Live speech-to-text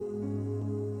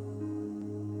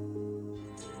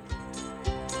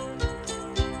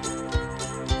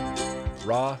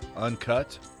raw,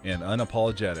 uncut, and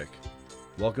unapologetic.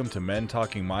 Welcome to Men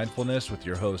Talking Mindfulness with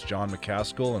your hosts John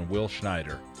McCaskill and Will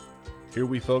Schneider. Here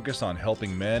we focus on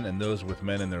helping men and those with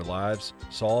men in their lives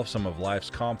solve some of life's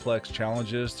complex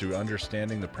challenges through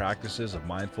understanding the practices of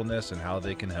mindfulness and how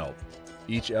they can help.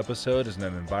 Each episode is in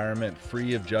an environment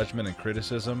free of judgment and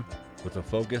criticism, with a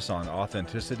focus on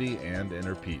authenticity and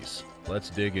inner peace. Let's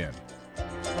dig in.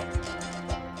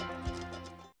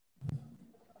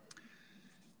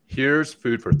 Here's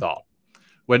food for thought.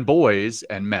 When boys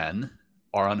and men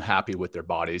are unhappy with their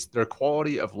bodies, their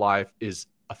quality of life is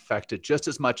affected just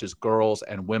as much as girls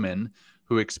and women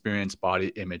who experience body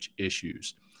image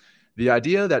issues. The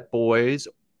idea that boys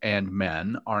and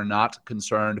men are not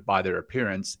concerned by their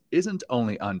appearance isn't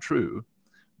only untrue,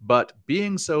 but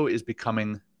being so is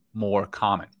becoming more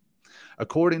common.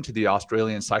 According to the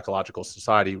Australian Psychological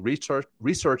Society,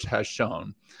 research has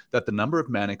shown that the number of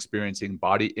men experiencing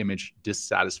body image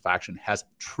dissatisfaction has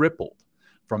tripled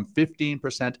from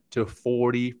 15% to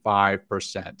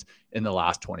 45% in the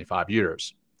last 25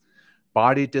 years.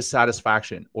 Body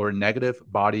dissatisfaction or negative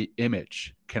body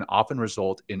image can often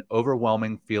result in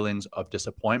overwhelming feelings of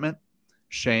disappointment,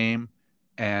 shame,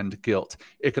 and guilt.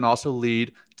 It can also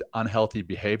lead to unhealthy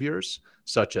behaviors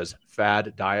such as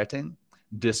fad dieting,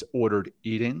 disordered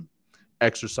eating,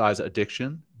 exercise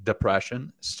addiction,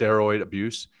 depression, steroid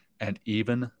abuse, and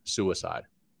even suicide.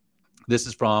 This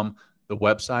is from the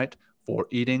website for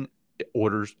Eating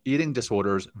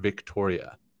Disorders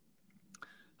Victoria.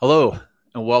 Hello,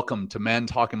 and welcome to Men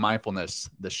Talking Mindfulness,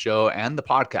 the show and the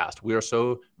podcast. We are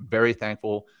so very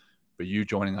thankful for you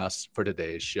joining us for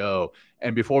today's show.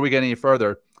 And before we get any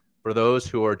further, for those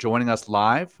who are joining us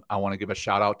live, I want to give a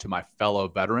shout out to my fellow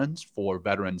veterans for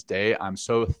Veterans Day. I'm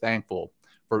so thankful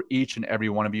for each and every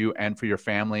one of you and for your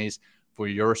families, for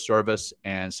your service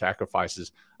and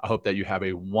sacrifices. I hope that you have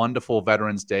a wonderful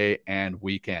Veterans Day and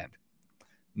weekend.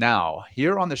 Now,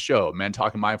 here on the show, Men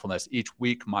Talking Mindfulness, each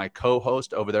week my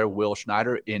co-host over there, Will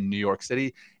Schneider in New York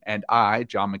City, and I,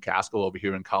 John McCaskill, over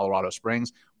here in Colorado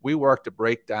Springs, we work to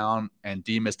break down and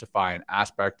demystify an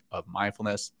aspect of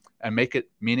mindfulness and make it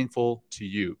meaningful to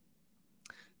you.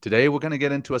 Today, we're going to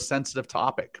get into a sensitive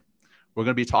topic. We're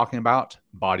going to be talking about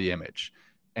body image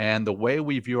and the way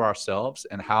we view ourselves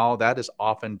and how that is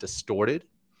often distorted,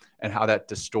 and how that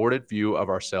distorted view of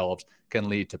ourselves can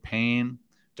lead to pain,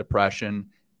 depression,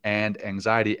 and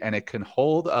anxiety, and it can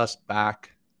hold us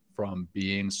back from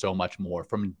being so much more,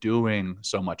 from doing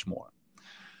so much more.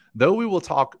 Though we will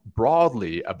talk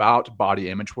broadly about body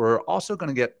image, we're also going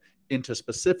to get into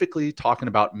specifically talking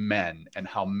about men and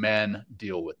how men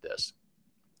deal with this.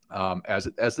 As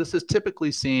this is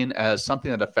typically seen as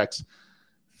something that affects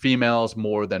females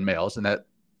more than males, and that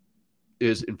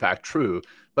is in fact true,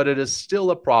 but it is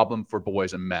still a problem for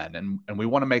boys and men. And we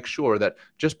want to make sure that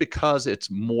just because it's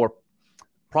more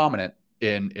prominent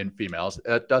in females,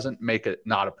 it doesn't make it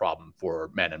not a problem for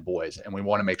men and boys. And we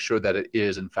want to make sure that it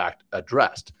is in fact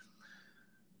addressed.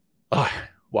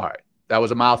 Wow, that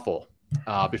was a mouthful.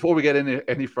 Before we get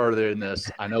any further in this,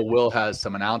 I know Will has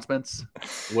some announcements.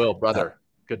 Will, brother,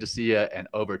 good to see you, and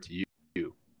over to you.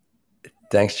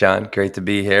 Thanks, John. Great to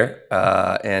be here.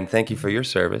 And thank you for your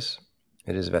service.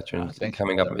 It is Veterans Day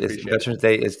coming up. Veterans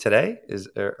Day is today?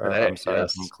 Today, I'm sorry,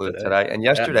 yes, I'm included today. And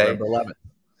yesterday, November 11th.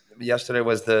 Yesterday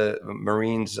was the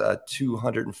Marines'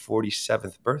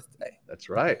 247th birthday. That's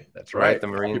right. The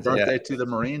Marines. Happy birthday to the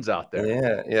Marines out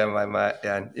there.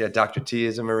 Yeah. Dr. T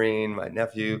is a Marine. My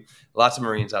nephew, lots of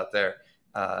Marines out there.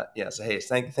 So hey,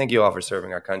 thank you all for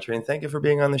serving our country, and thank you for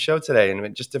being on the show today.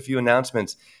 And just a few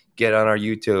announcements: get on our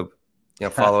YouTube,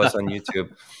 follow us on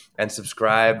YouTube, and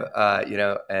subscribe.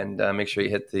 And make sure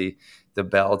you hit the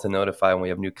bell to notify when we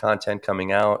have new content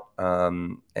coming out.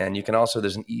 And you can also,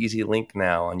 there's an easy link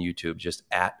now on YouTube, just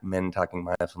at Men Talking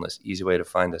Mindfulness. Easy way to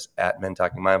find us, at Men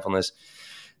Talking Mindfulness.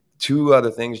 Two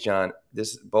other things, John.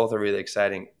 Both are really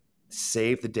exciting.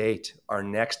 Save the date. Our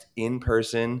next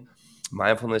in-person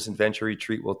mindfulness adventure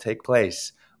retreat will take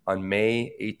place on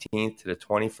May 18th to the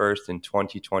 21st in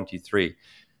 2023.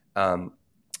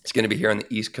 It's going to be here on the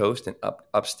East Coast in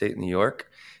upstate New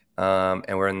York. And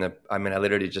I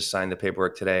literally just signed the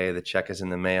paperwork today. The check is in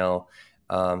the mail.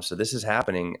 So this is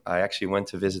happening. I actually went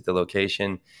to visit the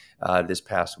location this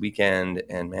past weekend,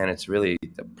 and man, it's really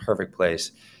the perfect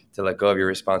place to let go of your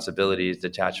responsibilities,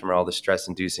 detach from all the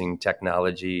stress-inducing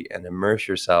technology, and immerse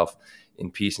yourself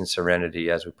in peace and serenity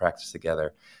as we practice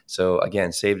together. So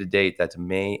again, save the date. That's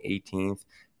May 18th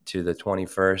to the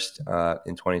 21st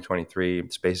in 2023.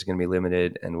 Space is going to be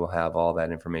limited, and we'll have all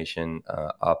that information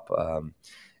up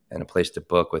and a place to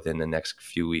book within the next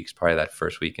few weeks, probably that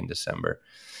first week in December.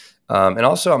 And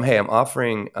also, I'm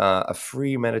offering a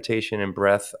free meditation and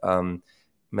breath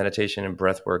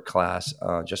work class,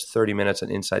 just 30 minutes on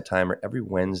Insight Timer every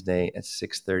Wednesday at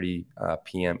 6:30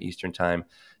 p.m. Eastern Time.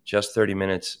 Just 30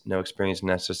 minutes, no experience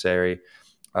necessary.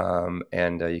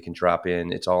 And you can drop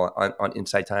in. It's all on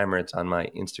Insight Timer. It's on my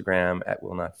Instagram at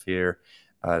Will Not Fear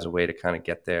as a way to kind of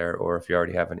get there. Or if you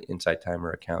already have an Insight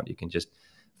Timer account, you can just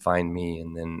find me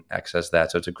and then access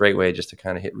that. So it's a great way just to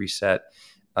kind of hit reset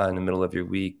in the middle of your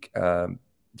week,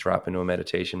 drop into a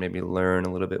meditation, maybe learn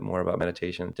a little bit more about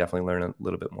meditation, definitely learn a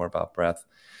little bit more about breath.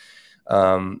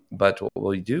 But what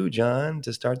we'll do, John,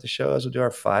 to start the show is we'll do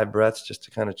our 5 breaths just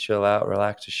to kind of chill out,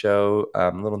 relax the show.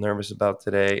 I'm a little nervous about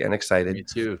today and excited. Me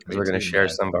too. Because we're going to share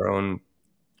some of our own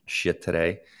shit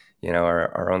today,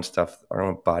 our own stuff, our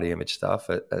own body image stuff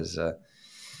as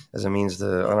a means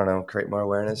to, I don't know, create more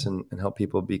awareness and help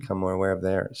people become more aware of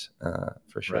theirs,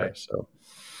 for sure. Right. So,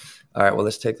 all right, well,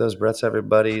 let's take those breaths,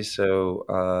 everybody. So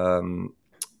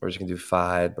we're just going to do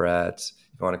 5 breaths.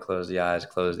 If you want to close the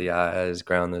eyes,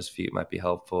 ground those feet might be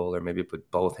helpful, or maybe put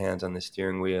both hands on the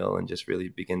steering wheel and just really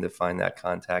begin to find that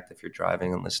contact if you're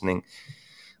driving and listening.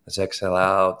 Let's exhale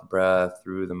out the breath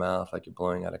through the mouth like you're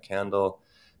blowing out a candle.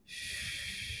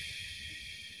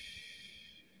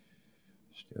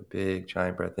 Just do a big,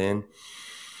 giant breath in.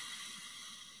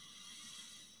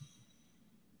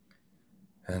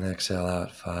 And exhale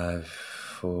out 5,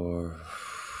 4.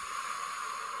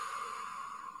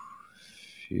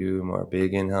 Few more.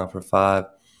 Big inhale for 5.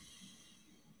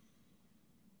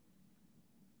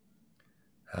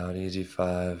 Out easy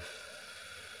 5.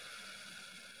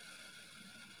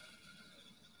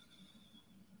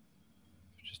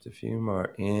 Just a few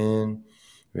more in.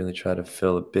 Really try to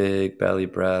fill a big belly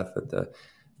breath at the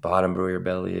bottom where your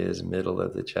belly is, middle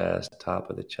of the chest, top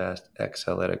of the chest.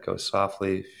 Exhale, let it go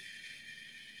softly.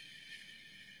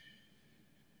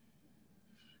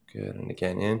 Good. And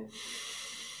again, in.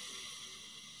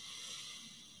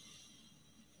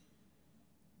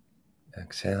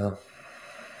 Exhale.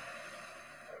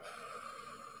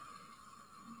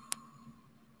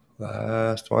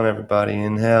 Last one, everybody.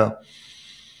 Inhale.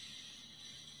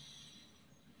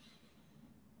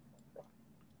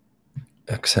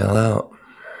 Exhale out.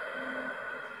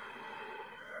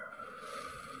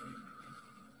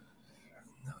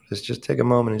 Just take a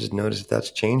moment and just notice if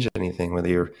that's changed anything, whether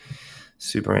you're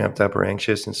super amped up or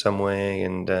anxious in some way,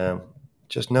 and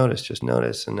just notice,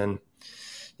 and then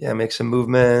make some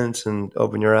movements and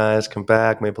open your eyes, come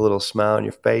back, maybe a little smile on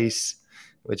your face,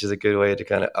 which is a good way to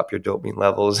kind of up your dopamine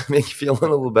levels, make you feel a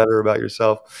little better about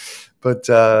yourself. But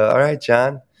all right,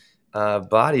 John,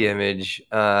 body image,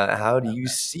 how do you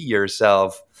see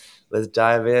yourself? Let's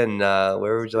dive in.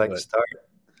 Where would you like to start?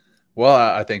 Well,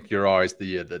 I think you're always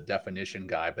the definition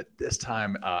guy, but this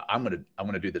time I'm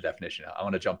gonna do the definition. I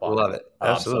want to jump on. Love it.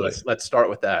 Absolutely. So let's start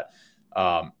with that.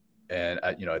 And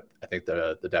I think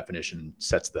the definition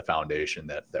sets the foundation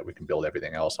that we can build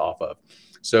everything else off of.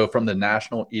 So from the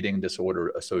National Eating Disorder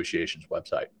Association's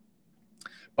website,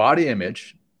 body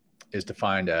image is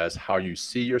defined as how you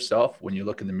see yourself when you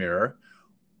look in the mirror,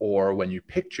 or when you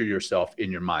picture yourself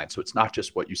in your mind. So it's not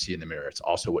just what you see in the mirror, it's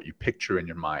also what you picture in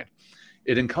your mind.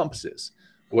 It encompasses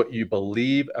what you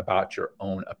believe about your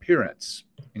own appearance,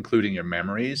 including your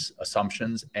memories,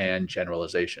 assumptions, and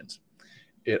generalizations.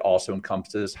 It also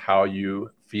encompasses how you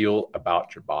feel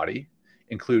about your body,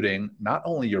 including not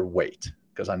only your weight,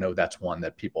 because I know that's one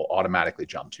that people automatically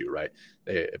jump to, right?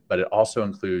 But it also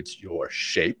includes your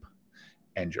shape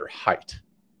and your height.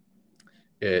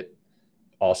 It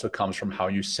also comes from how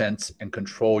you sense and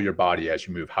control your body as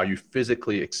you move, how you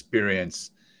physically experience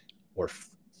or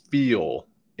feel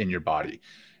in your body.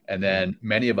 And then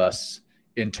many of us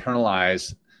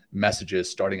internalize messages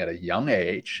starting at a young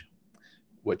age,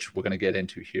 which we're going to get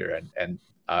into here. And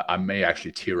I may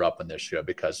actually tear up in this show,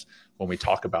 because when we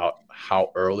talk about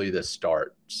how early this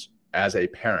starts, as a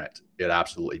parent, it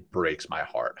absolutely breaks my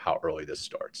heart how early this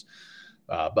starts.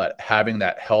 But having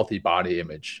that healthy body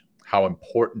image, how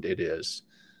important it is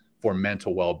for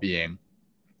mental well-being,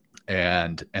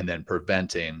 and then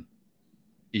preventing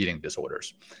eating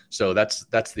disorders. So that's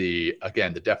the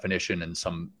definition and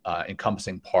some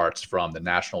encompassing parts from the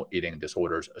National Eating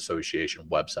Disorders Association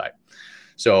website.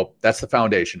 So that's the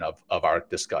foundation of our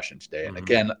discussion today. And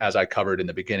again, as I covered in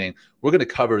the beginning, we're going to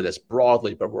cover this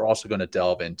broadly, but we're also going to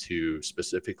delve into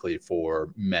specifically for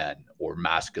men or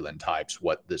masculine types,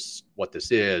 what this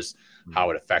is, how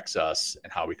it affects us,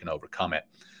 and how we can overcome it.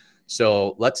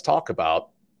 So let's talk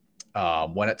about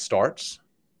when it starts,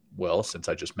 Will, since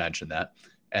I just mentioned that,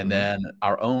 and then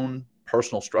our own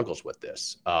personal struggles with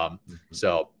this.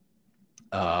 So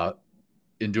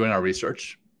in doing our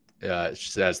research,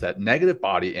 says that negative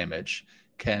body image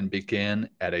can begin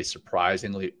at a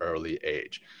surprisingly early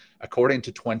age. According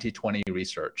to 2020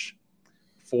 research,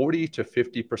 40 to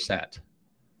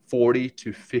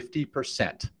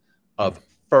 50% of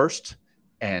first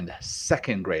and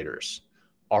second graders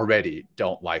already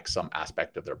don't like some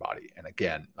aspect of their body. And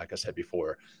again, like I said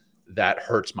before, that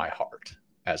hurts my heart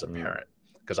as a parent,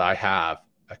 because I have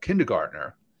a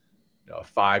kindergartner, a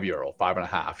 5-year-old,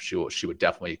 5.5. She would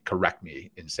definitely correct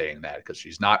me in saying that, because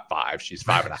she's not 5, she's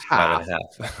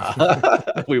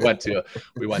 5.5. We went to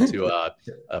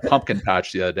a pumpkin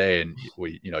patch the other day, and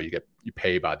you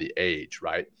pay by the age,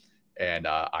 right? And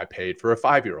I paid for a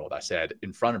 5-year-old. I said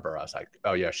in front of her, I was like,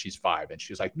 "Oh yeah, she's 5," and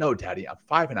she was like, "No, Daddy, I'm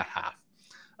 5.5."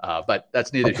 But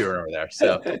that's neither here nor there.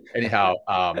 So anyhow,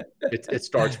 it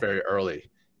starts very early.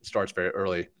 It starts very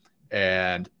early,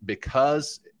 and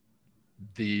because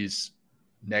these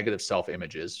negative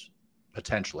self-images,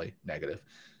 potentially negative,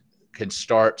 can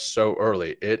start so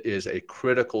early, it is a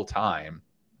critical time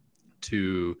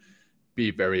to be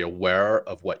very aware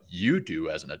of what you do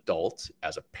as an adult,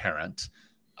 as a parent,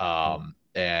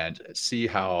 and see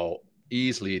how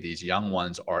easily these young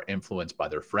ones are influenced by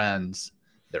their friends,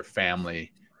 their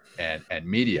family, and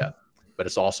media. But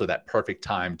it's also that perfect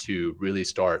time to really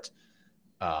start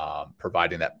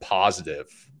providing that positive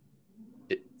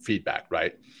feedback,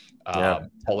 right?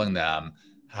 Telling them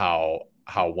how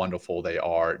wonderful they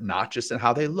are, not just in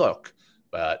how they look,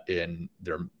 but in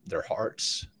their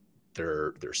hearts,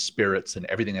 their spirits, and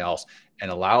everything else,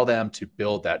 and allow them to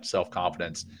build that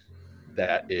self-confidence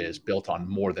that is built on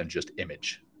more than just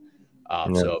image.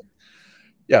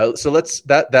 So let's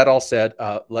that all said,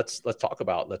 let's talk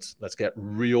about let's get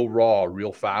real raw,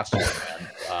 real fast here, man.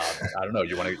 I don't know.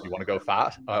 You want to go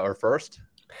fast or first?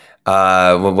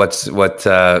 Well, what's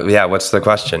the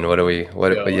question?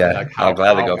 I'll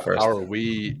gladly go first. How are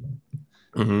we?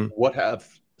 What have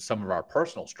some of our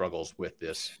personal struggles with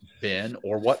this been,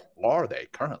 or what are they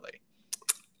currently?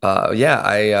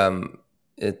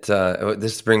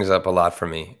 This brings up a lot for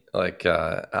me.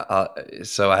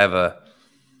 So I have a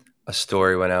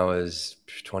story. When I was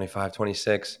 25,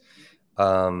 26,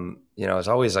 I was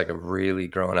always like a really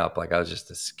grown up. Like I was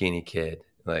just a skinny kid.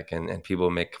 And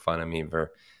people make fun of me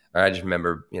I just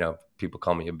remember, people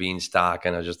call me a beanstalk,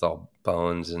 and I was just all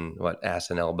bones and ass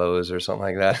and elbows or something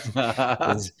like that.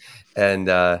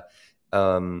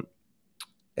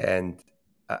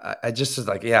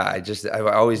 I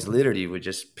always literally would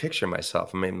just picture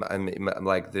myself. I mean,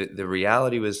 like the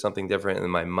reality was something different,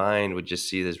 and my mind would just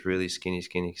see this really skinny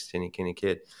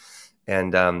kid.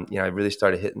 And, I really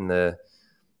started hitting the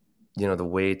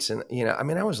weights, and,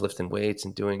 I was lifting weights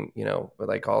and doing,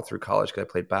 like all through college, because I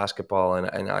played basketball,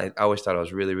 and I always thought I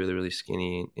was really, really, really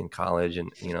skinny in college. And,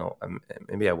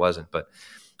 maybe I wasn't, but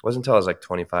it wasn't until I was like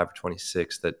 25 or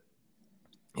 26 that,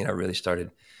 I really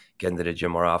started getting to the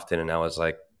gym more often. And I was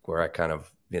like, where I kind of,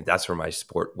 that's where my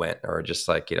sport went, or just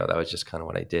like, that was just kind of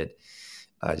what I did.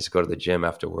 I just go to the gym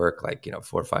after work, 4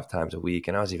 or 5 times a week.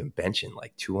 And I was even benching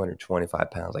like 225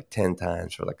 pounds, like 10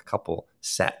 times for like a couple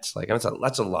sets.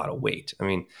 That's a lot of weight. I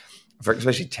mean, for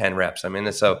especially 10 reps. I mean,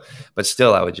 but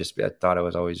still I thought I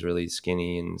was always really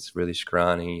skinny and really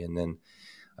scrawny. And then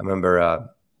I remember, I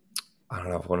don't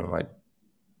know if one of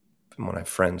my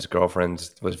friend's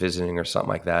girlfriends was visiting or something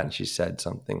like that. And she said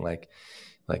something like,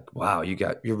 wow,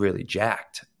 you're really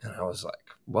jacked. And I was like,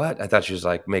 what? I thought she was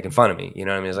like making fun of me. You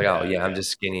know what I mean? It's like, I'm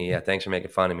just skinny. Yeah. Thanks for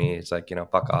making fun of me. It's like,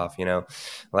 fuck off,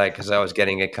 cause I was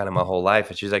getting it kind of my whole life.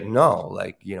 And she's like, no,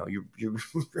 you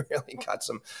really got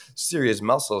some serious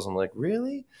muscles. I'm like,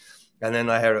 really? And then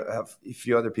I had a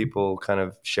few other people kind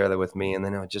of share that with me. And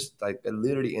then I just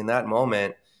literally in that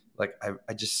moment,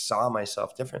 I just saw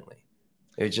myself differently.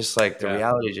 It was just like the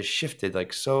reality just shifted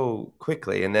like so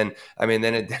quickly. And then,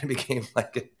 then it became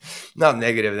like not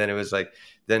negative. Then it was like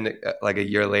a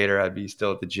year later, I'd be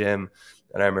still at the gym.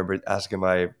 And I remember asking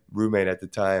my roommate at the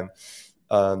time,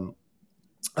 I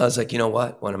was like, you know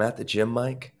what? When I'm at the gym,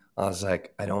 Mike, I was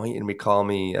like, I don't want you to call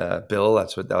me Bill.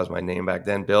 That was my name back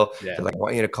then, Bill. Yeah. I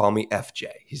want you to call me FJ.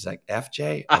 He's like,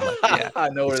 FJ? I'm like, yeah. I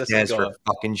know where this stands for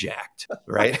fucking jacked,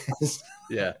 right?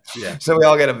 Yeah. So we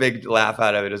all get a big laugh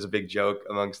out of it as a big joke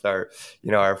amongst our,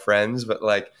 our friends. But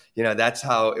that's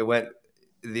how it went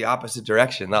the opposite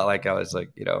direction. Not like I was like,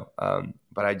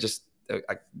 but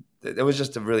it was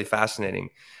just really fascinating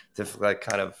to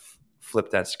kind of flip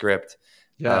that script.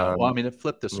 Yeah. It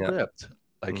flipped the script.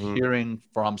 Hearing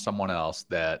from someone else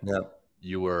that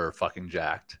you were fucking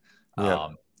jacked,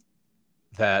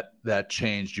 that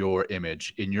changed your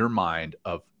image in your mind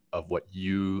of what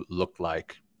you looked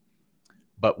like.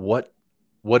 But what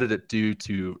did it do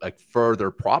to further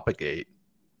propagate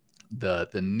the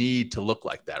need to look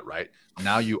like that, right?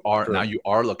 Now you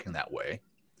are looking that way.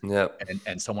 Yeah.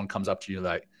 And someone comes up to you,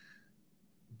 like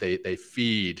they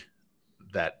feed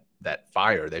that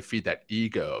fire, they feed that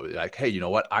ego, like, hey, you know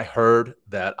what? I heard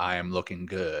that I am looking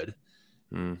good.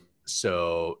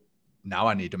 So now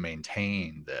I need to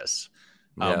maintain this.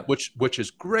 Which is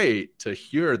great to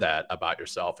hear that about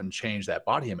yourself and change that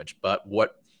body image. But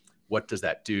what does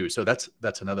that do? So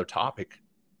that's another topic.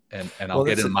 And I'll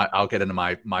get into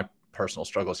my personal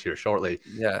struggles here shortly.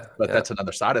 But that's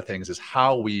another side of things, is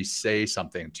how we say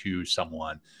something to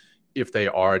someone if they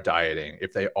are dieting,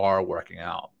 if they are working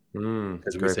out.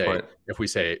 Because if we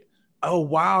say, oh,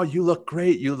 wow, you look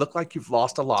great, you look like you've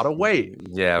lost a lot of weight.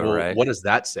 Right. What does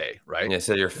that say, right? Yeah,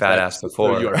 so you're fat ass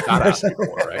before. You were fat ass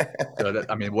before, right? So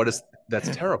that's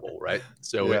terrible, right?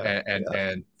 So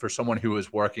and for someone who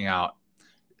is working out,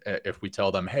 if we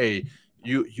tell them, hey,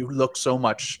 you look so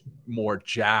much more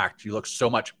jacked, you look so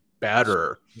much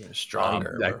better,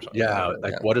 stronger,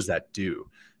 what does that do?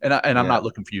 And I'm not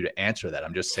looking for you to answer that.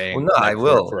 I'm just saying, I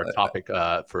will, for a topic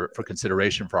for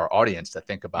consideration for our audience to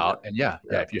think about. And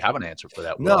if you have an answer for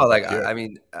that, I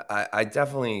mean, I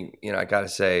definitely, I gotta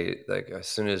say, like, as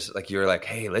soon as like you're like,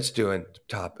 hey, let's do an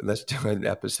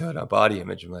episode on body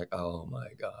image, I'm like, oh my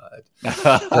god,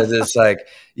 because it's like,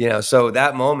 so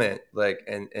that moment, like,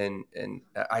 and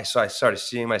I started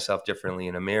seeing myself differently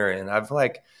in a mirror, and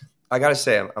I got to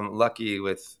say, I'm lucky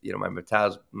with, my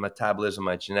metabolism,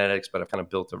 my genetics, but I've kind of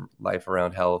built a life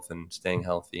around health and staying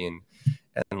healthy and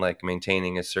like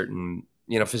maintaining a certain,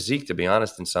 physique, to be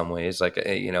honest, in some ways, like,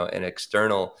 an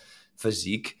external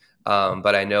physique.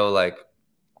 But I know, like,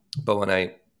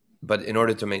 but in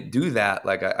order to do that,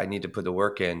 like, I need to put the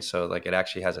work in. So like, it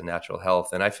actually has a natural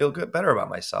health, and I feel better about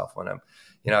myself when I'm,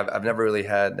 I've never really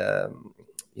had,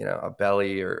 a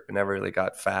belly, or never really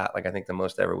got fat. Like, I think the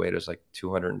most I ever weighed was like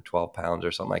 212 pounds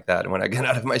or something like that. And when I got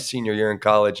out of my senior year in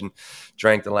college and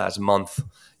drank the last month,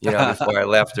 before I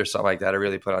left or something like that, I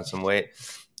really put on some weight.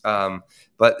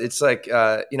 But it's like,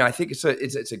 I think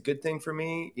it's a good thing for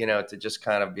me, to just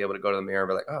kind of be able to go to the mirror and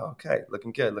be like, oh, okay,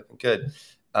 looking good.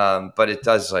 But it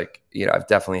does, like, I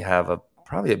definitely have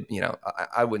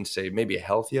I wouldn't say maybe a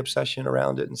healthy obsession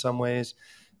around it in some ways,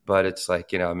 but it's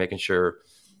like, making sure,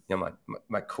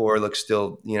 my core looks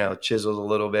still, chiseled a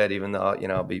little bit, even though,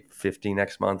 I'll be 50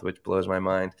 next month, which blows my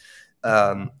mind.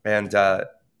 So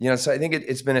I think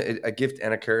it's been a gift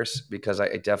and a curse, because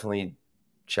I definitely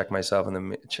check myself out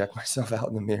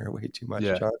in the mirror way too much,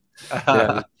 John.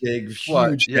 This big,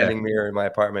 huge standing mirror in my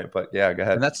apartment. But go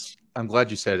ahead. And I'm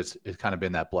glad you said it's kind of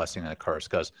been that blessing and a curse,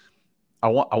 because I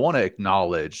want to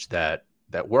acknowledge that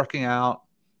working out,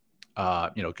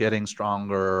 getting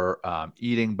stronger,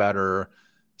 eating better,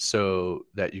 so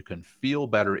that you can feel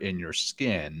better in your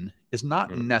skin, is not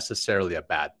necessarily a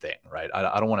bad thing, right?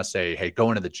 I don't want to say, hey,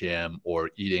 going to the gym or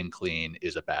eating clean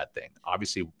is a bad thing.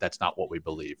 Obviously, that's not what we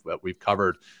believe. But we've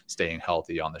covered staying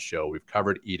healthy on the show. We've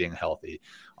covered eating healthy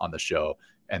on the show,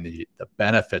 and the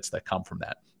benefits that come from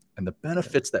that. And the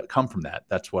benefits that come from that,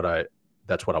 that's what I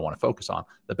want to focus on.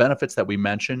 The benefits that we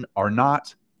mention are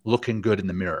not looking good in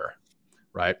the mirror,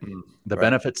 right? The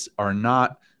benefits are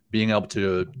not being able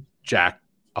to jack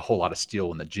a whole lot of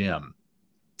steel in the gym.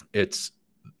 It's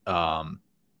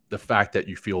the fact that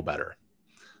you feel better,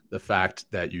 the fact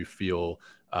that you feel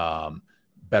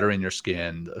better in your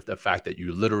skin, the fact that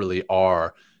you literally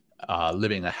are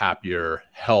living a happier,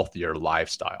 healthier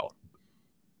lifestyle.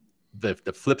 The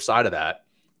flip side of that,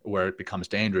 where it becomes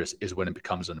dangerous, is when it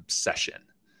becomes an obsession,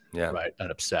 right? An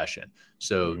obsession.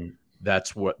 So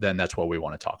that's what we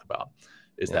want to talk about.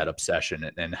 Is that obsession,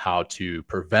 and how to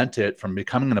prevent it from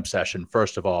becoming an obsession,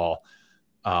 first of all.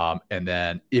 And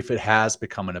then if it has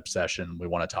become an obsession, we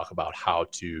want to talk about how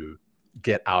to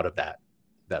get out of that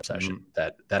obsession,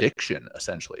 that addiction,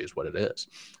 essentially, is what it is.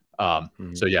 So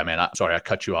man, I'm sorry, I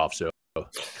cut you off. So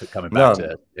coming back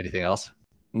to anything else?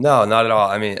 No, not at all.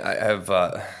 I mean, I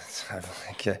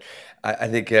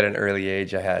think at an early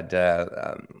age, I had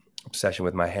obsession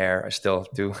with my hair. I still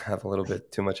do have a little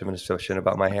bit too much of an obsession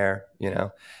about my hair,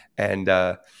 and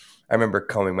I remember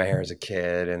combing my hair as a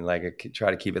kid, and like I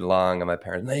try to keep it long, and my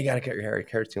parents, no, you got to cut your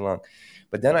hair's too long.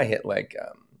 But then I hit like,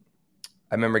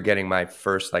 I remember getting my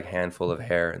first like handful of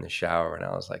hair in the shower when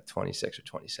I was like 26 or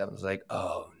 27. I was like,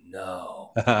 oh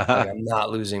no, like, I'm not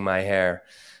losing my hair.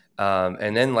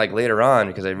 And then like later on,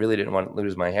 because I really didn't want to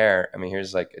lose my hair, I mean,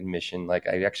 here's like admission, like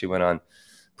I actually went on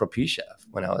Propecia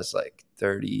when I was like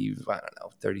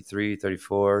 33,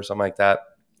 34, something like that,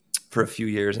 for a few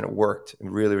years. And it worked. It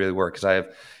really, really worked. Because I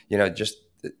have, just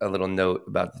a little note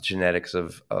about the genetics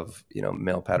of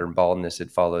male pattern baldness.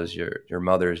 It follows your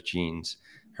mother's genes.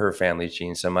 her family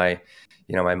gene. So my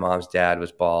mom's dad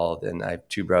was bald, and I have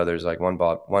two brothers. Like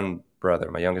one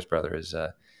brother, my youngest brother is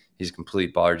he's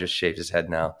complete bald, just shaved his head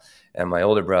now, and my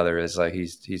older brother is like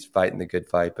he's fighting the good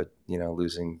fight, but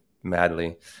losing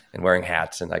madly and wearing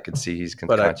hats, and I could see he's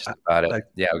conscious about it.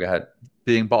 Yeah, go ahead.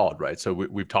 Being bald, right? So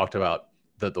we've talked about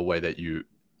the way that you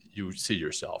see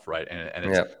yourself, right? And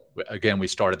it's, again, we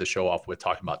started the show off with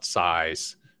talking about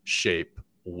size, shape,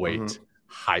 weight,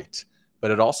 height,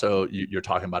 but it also, you're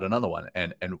talking about another one.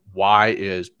 And why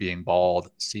is being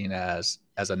bald seen as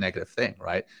a negative thing,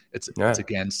 right? It's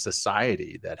again,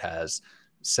 society that has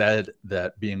said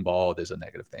that being bald is a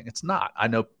negative thing. It's not. I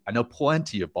know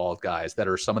plenty of bald guys that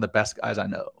are some of the best guys I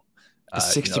know.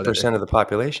 60% of the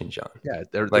population, John. Yeah,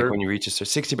 they're when you reach a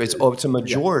 60, it's a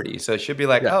majority. So it should be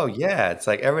like, it's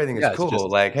like everything is cool. Just,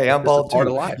 like, hey, I'm bald too. Part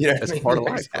of life. It's part of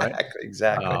life, right?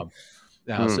 Exactly.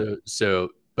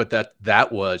 But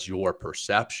that was your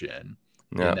perception,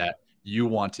 in that you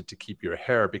wanted to keep your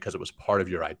hair because it was part of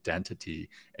your identity,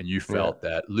 and you felt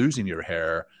that losing your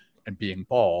hair and being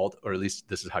bald, or at least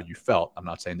this is how you felt. I'm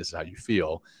not saying this is how you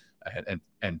feel.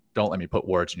 And don't let me put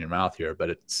words in your mouth here, but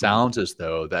it sounds as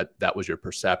though that was your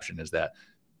perception, is that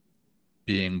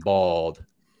being bald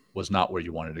was not where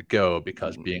you wanted to go,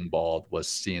 because being bald was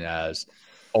seen as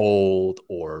old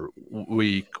or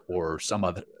weak or some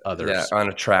other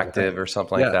unattractive or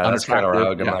something like that. That's kind of where I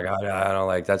would go, like, I don't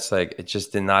like, that's like, it's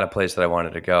just not a place that I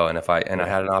wanted to go. And I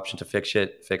had an option to fix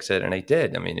it, and I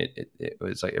did. I mean, it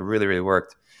was like, it really, really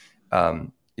worked.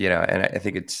 And I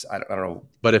think it's, I don't know.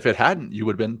 But if it hadn't, you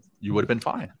would have been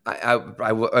fine. I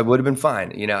would have been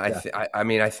fine.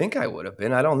 I think I would have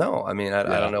been. I don't know. I mean, I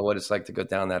don't know what it's like to go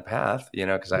down that path,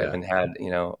 because I haven't had,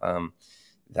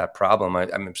 that problem.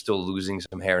 I'm still losing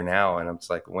some hair now. And I'm just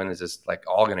like, when is this like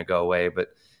all going to go away? But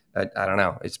I don't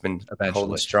know. It's been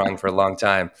holding strong for a long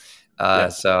time.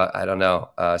 So I don't know,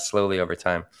 slowly over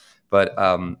time. But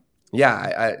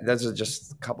those are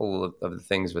just a couple of the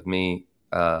things with me.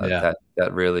 That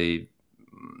really,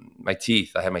 my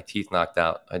teeth, I had my teeth knocked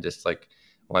out. I just like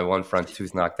my one front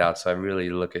tooth knocked out. So I really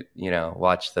look at,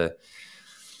 watch the,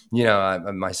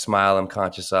 my smile I'm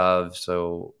conscious of.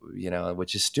 So,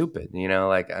 which is stupid,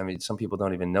 like, I mean, some people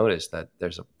don't even notice that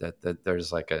there's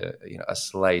like a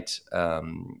slight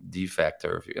defect,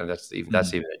 or that's even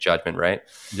a judgment. Right.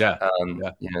 Yeah.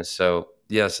 So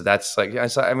that's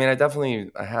like, I mean, I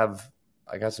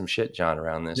got some shit, John,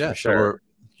 around this. For sure.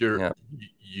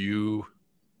 You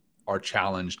are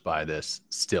challenged by this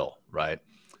still, right?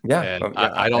 Yeah. And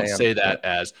I don't say that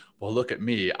as, well, look at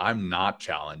me, I'm not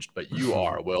challenged, but you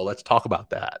are. Well, let's talk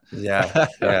about that. Yeah.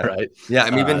 Right. Yeah.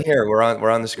 I mean, even here, we're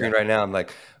on the screen right now. I'm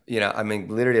like, I mean,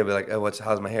 literally I'll be like, oh,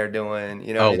 how's my hair doing?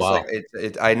 Oh, it's wow.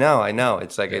 like, I know.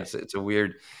 It's like, it's a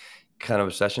weird kind of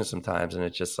obsession sometimes, and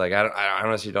it's just like I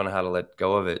honestly don't know how to let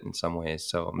go of it in some ways.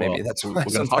 So maybe that's why we're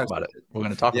going to talk about it. We're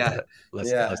going to talk about it. Let's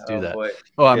do that. Boy.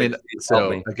 Well, I mean,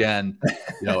 so again,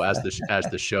 as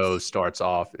the show starts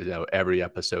off, every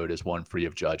episode is one free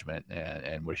of judgment,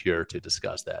 and we're here to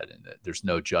discuss that. And there's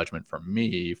no judgment from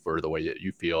me for the way that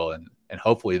you feel, and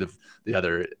hopefully the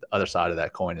other side of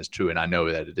that coin is true. And I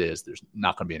know that it is. There's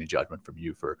not going to be any judgment from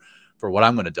you for what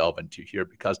I'm going to delve into here,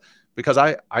 because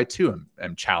I too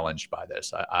am challenged by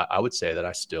this. I would say that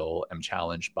I still am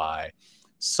challenged by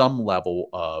some level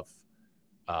of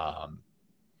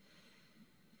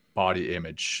body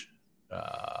image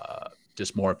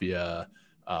dysmorphia,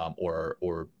 or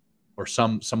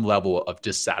some level of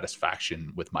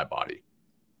dissatisfaction with my body.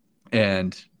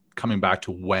 And coming back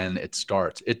to when it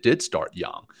starts, it did start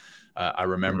young. I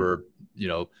remember,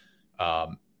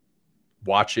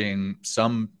 watching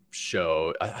some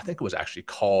show. I think it was actually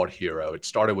called Hero. It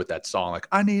started with that song, like,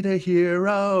 I need a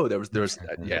hero. There was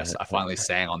yes, I finally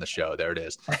sang on the show. There it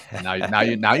is. And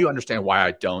now you understand why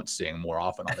I don't sing more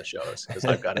often on the shows, because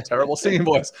I've got a terrible singing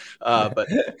voice. But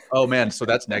oh man, so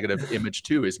that's negative image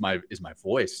too. Is my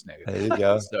voice negative? There you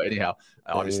go. So anyhow,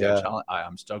 obviously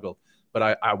I'm struggled.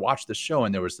 But I watched the show,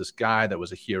 and there was this guy that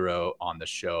was a hero on the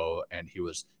show, and he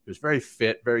was very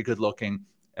fit, very good looking.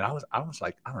 And I was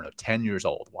like, I don't know, 10 years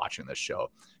old watching this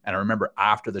show. And I remember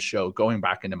after the show going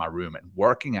back into my room and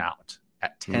working out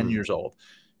at 10 years old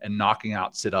and knocking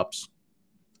out sit-ups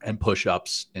and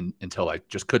push-ups until I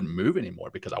just couldn't move anymore,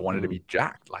 because I wanted to be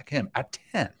jacked like him at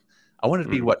 10. I wanted to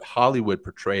be what Hollywood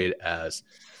portrayed as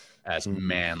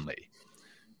manly.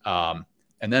 And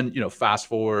then, fast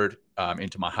forward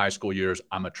into my high school years,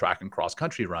 I'm a track and cross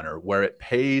country runner, where it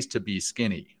pays to be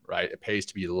skinny, right? It pays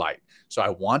to be light. So I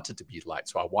wanted to be light.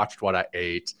 So I watched what I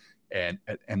ate, and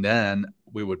then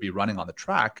we would be running on the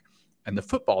track, and the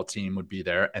football team would be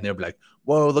there, and they'd be like,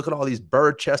 "Whoa, look at all these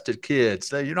bird-chested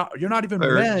kids. You're not even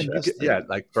men."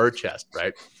 Like bird chest,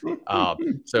 right?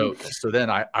 So then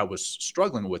I was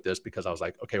struggling with this because I was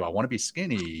like, okay, well, I want to be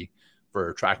skinny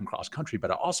for track and cross country,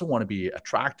 but I also want to be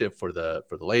attractive for the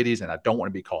ladies, and I don't want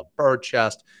to be called bird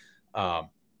chest.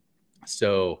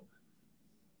 So,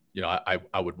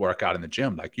 I would work out in the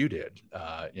gym like you did,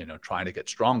 trying to get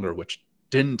stronger, which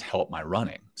didn't help my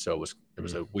running. So it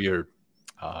was a weird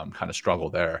kind of struggle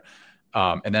there.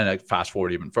 And then I fast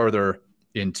forward even further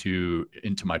into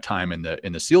my time in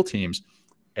the SEAL teams.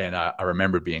 And I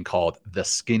remember being called the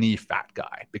skinny fat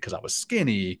guy because I was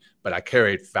skinny, but I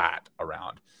carried fat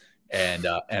around. And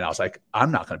I was like,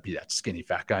 I'm not going to be that skinny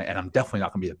fat guy. And I'm definitely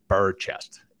not going to be a bird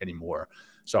chest anymore.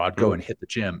 So I'd go and hit the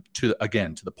gym to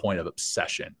the point of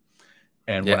obsession.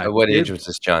 And what age was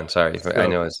this, John? Sorry, I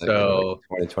know it's like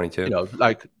 2022.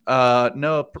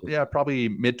 Probably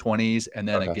mid-20s. And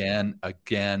then again,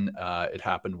 it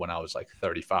happened when I was like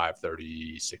 35,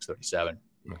 36, 37.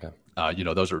 Okay.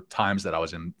 Those are times that I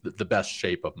was in the best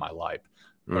shape of my life,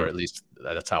 or at least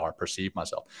that's how I perceive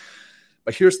myself.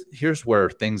 But here's where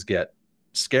things get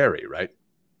scary, right?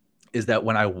 Is that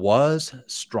when I was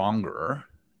stronger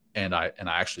and I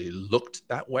actually looked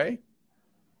that way,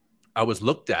 I was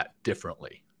looked at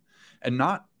differently, and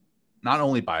not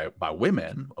only by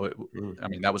women. I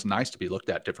mean, that was nice to be looked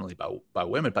at differently by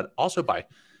women, but also by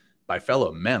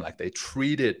fellow men. Like, they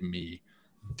treated me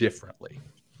differently.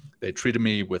 They treated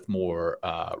me with more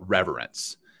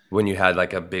reverence. When you had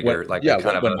like a bigger,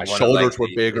 when my shoulders were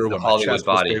bigger, when my chest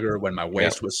was bigger, when my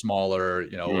waist was smaller,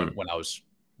 when I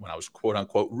was quote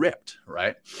unquote ripped,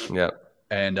 right? Yeah.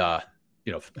 And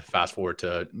fast forward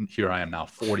to here I am now,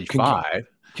 45.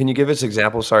 Can you give us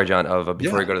examples? Sorry, John, of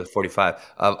before you go to the 45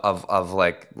 of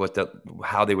like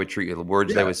how they would treat you, the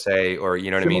words they would say, or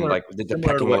what I mean, like the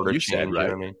pecking order change. Right? You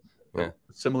know what I mean? Yeah.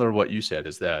 Similar to what you said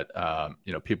is that,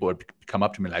 people would come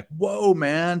up to me like, "Whoa,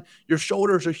 man, your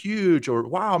shoulders are huge," or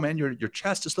 "Wow, man, your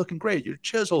chest is looking great. You're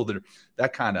chiseled," and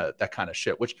that kind of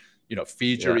shit, which,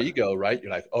 feeds your ego, right?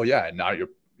 You're like, "Oh yeah," and now you're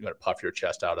going to puff your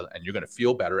chest out and you're going to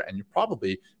feel better. And you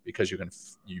probably, because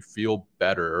you feel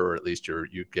better, or at least you're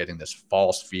getting this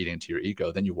false feeding to your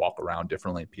ego, then you walk around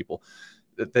differently. People,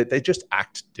 they just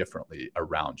act differently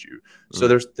around you. So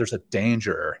there's a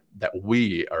danger that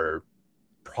we are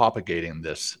propagating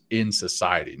this in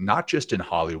society, not just in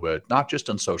Hollywood, not just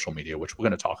on social media, which we're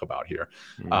going to talk about here.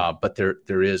 But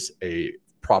there is a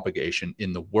propagation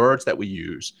in the words that we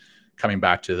use, coming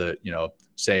back to the,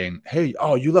 saying, "Hey,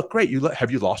 oh, you look great.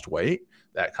 Have you lost weight?"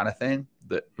 That kind of thing.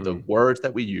 The words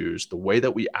that we use, the way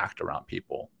that we act around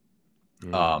people,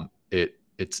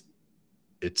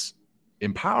 it's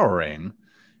empowering,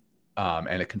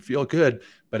 and it can feel good,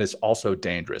 but it's also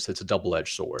dangerous. It's a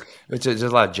double-edged sword. There's a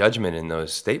lot of judgment in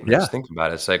those statements. Yeah. Think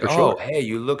about it. It's like, hey,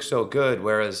 you look so good.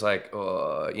 Whereas like,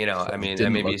 I mean,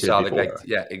 and maybe you saw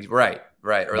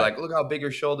right. Or like, look how big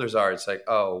your shoulders are. It's like,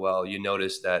 oh, well, you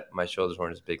noticed that my shoulders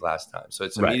weren't as big last time. So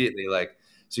it's immediately like,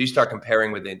 so you start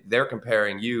comparing they're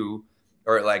comparing you,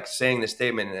 or like saying the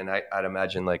statement. And I'd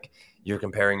imagine like you're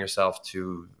comparing yourself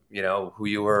to, who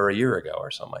you were a year ago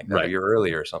or something like that, or a year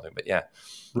earlier or something. But yeah.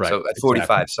 Right. So at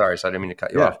 45, sorry. So I didn't mean to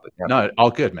cut you off. But no, all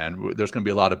good, man. There's going to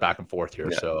be a lot of back and forth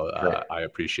here. So I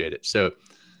appreciate it. So,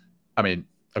 I mean,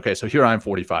 okay. So here I am,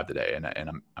 45 today, and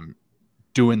I'm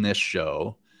doing this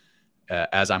show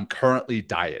as I'm currently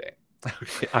dieting.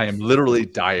 I am literally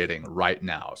dieting right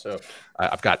now. So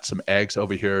I've got some eggs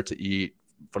over here to eat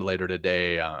for later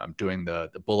today. I'm doing the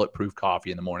bulletproof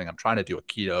coffee in the morning. I'm trying to do a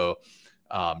keto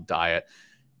diet.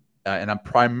 And I'm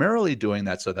primarily doing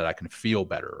that so that I can feel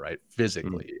better, right,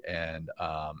 physically, and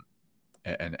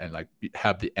like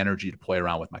have the energy to play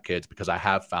around with my kids, because I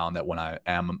have found that when I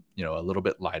am, a little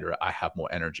bit lighter, I have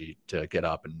more energy to get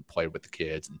up and play with the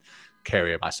kids and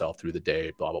carry myself through the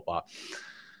day, blah, blah, blah.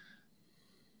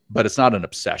 But it's not an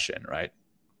obsession, right?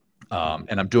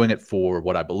 And I'm doing it for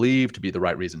what I believe to be the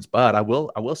right reasons. But I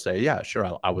will say, yeah,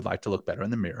 sure, I would like to look better in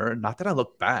the mirror. Not that I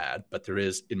look bad, but there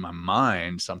is, in my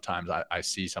mind, sometimes I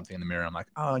see something in the mirror. I'm like,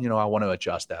 oh, I want to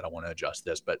adjust that. I want to adjust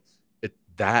this. But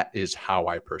that is how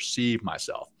I perceive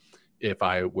myself. If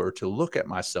I were to look at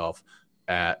myself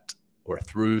or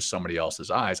through somebody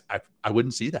else's eyes, I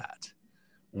wouldn't see that.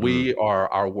 We are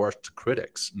our worst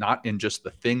critics, not in just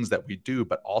the things that we do,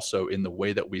 but also in the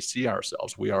way that we see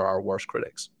ourselves. We are our worst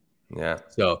critics. Yeah.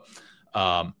 So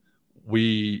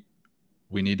we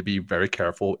need to be very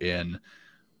careful in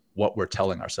what we're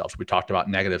telling ourselves. We talked about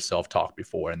negative self-talk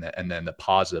before, and then the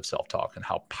positive self-talk and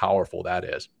how powerful that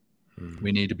is.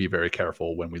 We need to be very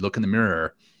careful when we look in the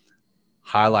mirror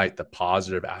highlight the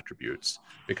positive attributes,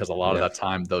 because a lot of that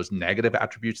time, those negative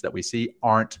attributes that we see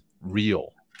aren't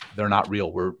real. They're not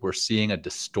real. We're seeing a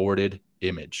distorted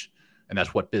image. And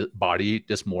that's what body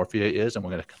dysmorphia is. And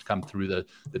we're going to come through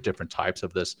the different types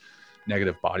of this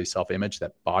negative body self-image,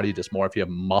 that body dysmorphia,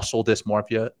 muscle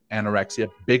dysmorphia, anorexia,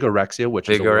 bigorexia, which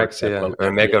bigorexia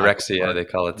or megorexia, they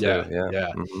call it too.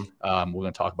 Yeah. Mm-hmm. We're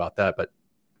going to talk about that. But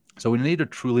so we need to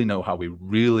truly know how we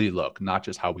really look, not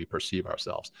just how we perceive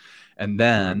ourselves. And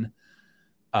then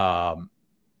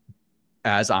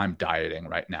as I'm dieting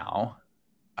right now,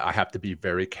 I have to be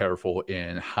very careful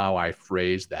in how I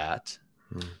phrase that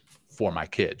for my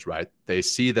kids, right? They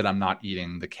see that I'm not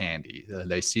eating the candy.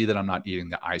 They see that I'm not eating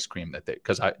the ice cream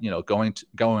because going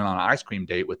on an ice cream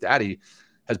date with daddy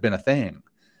has been a thing.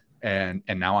 And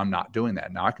now I'm not doing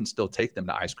that. Now I can still take them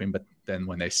to ice cream, but then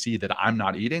when they see that I'm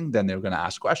not eating, then they're going to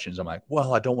ask questions. I'm like,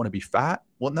 well, I don't want to be fat.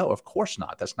 Well, no, of course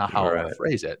not. That's not how I want to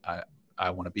phrase it. I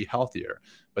want to be healthier.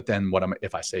 But then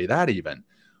if I say that even,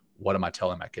 what am I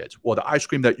telling my kids? Well, the ice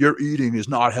cream that you're eating is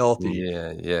not healthy.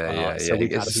 Yeah. So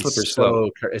it's a slippery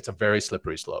slope. It's a very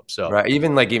slippery slope. So right,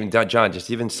 even John, just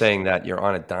even saying that you're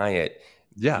on a diet,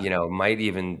 might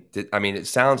even. I mean, it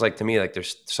sounds like to me like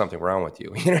there's something wrong with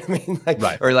you. You know what I mean?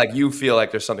 Like, or like you feel like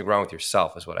there's something wrong with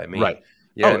yourself, is what I mean. Right.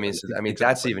 You know what I mean? So, I mean,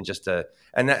 that's even just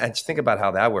and just think about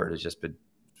how that word has just been,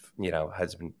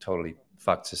 has been totally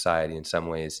fucked society in some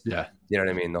ways. Yeah. You know what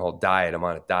I mean? The whole diet, I'm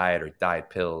on a diet, or diet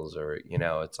pills, or,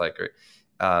 it's like,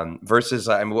 versus,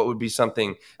 I mean, what would be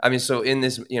something, I mean, so in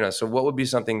this, so what would be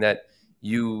something that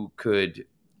you could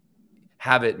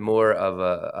have it more of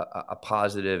a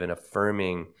positive and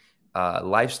affirming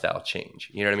lifestyle change,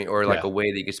 you know what I mean? Or like a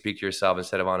way that you could speak to yourself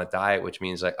instead of on a diet, which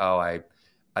means like, oh, I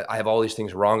have all these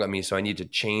things wrong with me, so I need to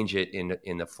change it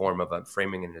in the form of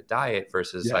framing in a diet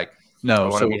versus like, no, I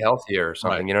want to be healthier or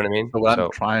something. Right. You know what I mean? So what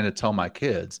I'm trying to tell my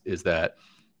kids is that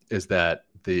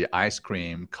the ice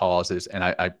cream causes, and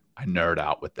I nerd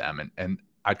out with them, and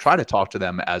I try to talk to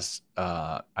them as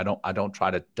I don't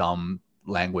try to dumb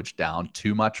language down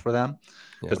too much for them,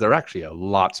 because they're actually a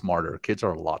lot smarter. Kids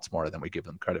are a lot smarter than we give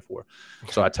them credit for.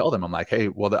 So I tell them, I'm like, hey,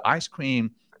 well, the ice cream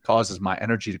causes my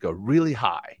energy to go really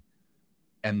high,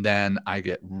 and then I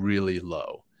get really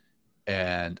low,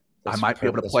 and I might be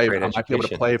able to play. I might be able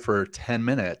to play for 10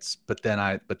 minutes, but then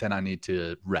I need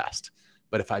to rest.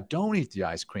 But if I don't eat the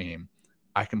ice cream,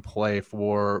 I can play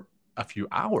for a few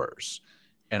hours.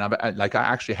 And I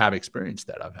actually have experienced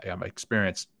that. I've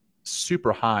experienced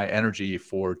super high energy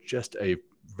for just a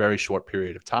very short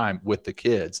period of time with the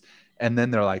kids. And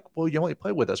then they're like, well, you only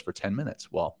play with us for 10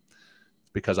 minutes. Well, it's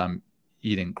because I'm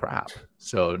eating crap.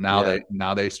 So now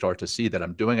they start to see that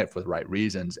I'm doing it for the right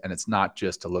reasons. And it's not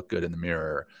just to look good in the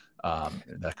mirror,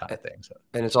 that kind of thing. So.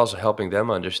 And it's also helping them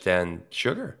understand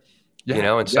sugar.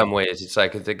 In some ways, it's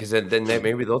like, because then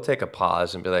maybe they'll take a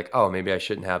pause and be like, oh, maybe I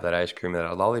shouldn't have that ice cream,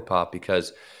 that lollipop,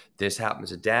 because this happens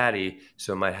to daddy,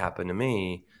 so it might happen to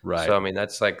me. Right. So, I mean,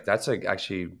 that's a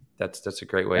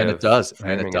great way. And it does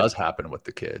happen with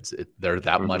the kids. They're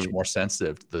that much more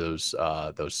sensitive to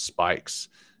those spikes.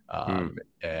 And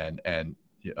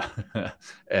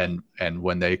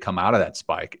when they come out of that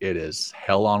spike, it is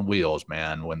hell on wheels,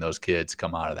 man, when those kids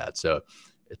come out of that. So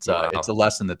it's a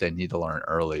lesson that they need to learn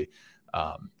early.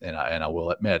 And I will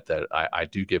admit that I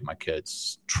do give my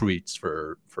kids treats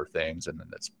for things, and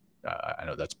that's I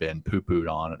know that's been poo-pooed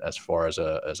on as far as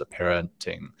a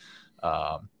parenting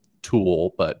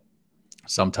tool, but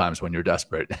sometimes when you're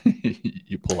desperate,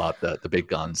 you pull out the big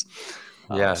guns.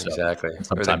 Exactly.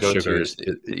 Sometimes sugar is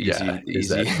easy.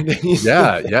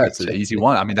 It's an easy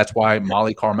one. I mean, that's why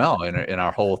Molly Carmel in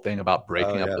our whole thing about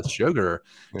breaking up with sugar,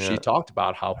 she talked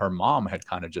about how her mom had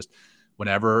kind of just,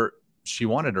 whenever she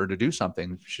wanted her to do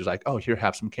something, she's like, oh, here,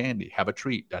 have some candy, have a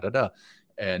treat,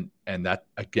 and that,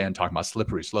 again, talking about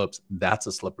slippery slopes, that's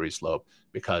a slippery slope,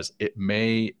 because it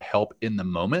may help in the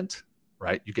moment,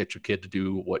 right? You get your kid to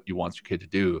do what you want your kid to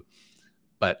do,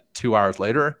 but 2 hours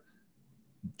later,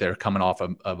 they're coming off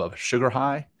of a sugar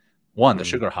high. The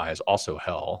sugar high is also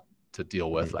hell to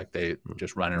deal with. Like they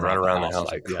just running around the house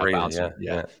like crazy, bouncing.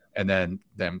 And then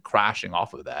them crashing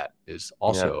off of that is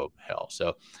also hell.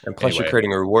 So, and plus you're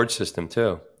creating a reward system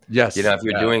too. Yes. If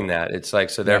you're doing that, it's like,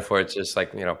 so therefore it's just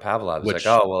like, Pavlov is like,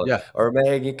 oh, well, or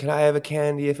Maggie, can I have a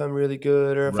candy if I'm really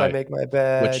good, or if I make my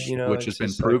bed, which has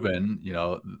been proven,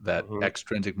 that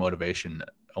extrinsic motivation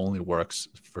only works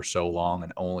for so long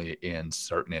and only in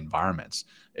certain environments.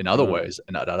 In other ways,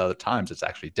 and at other times, it's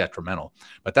actually detrimental.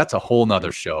 But that's a whole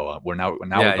nother show. We're going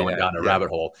down a rabbit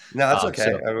hole. No, that's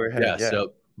okay.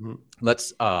 So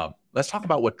let's talk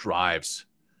about what drives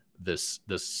this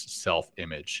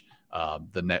self-image.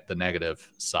 the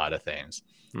negative side of things.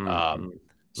 Mm-hmm.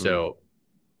 So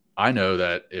I know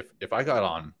that if I got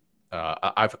on,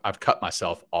 I've cut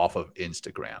myself off of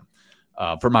Instagram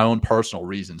for my own personal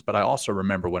reasons, but I also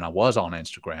remember when I was on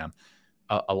Instagram,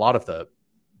 a lot of the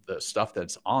stuff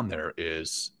that's on there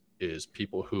is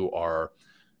people who are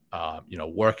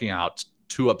working out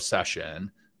to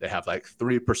obsession. They have like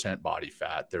 3% body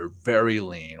fat. They're very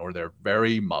lean, or they're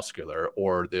very muscular,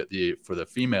 or for the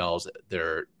females,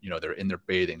 they're in their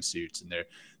bathing suits and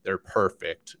they're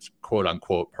perfect, quote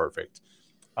unquote perfect.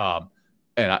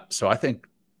 So I think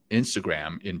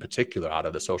Instagram in particular, out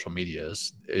of the social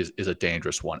medias, is a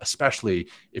dangerous one, especially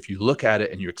if you look at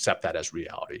it and you accept that as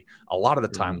reality. A lot of the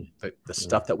time, the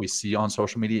stuff that we see on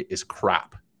social media is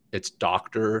crap. It's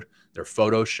doctored, they're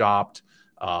photoshopped.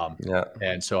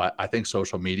 And so I think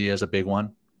social media is a big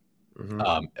one.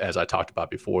 As I talked about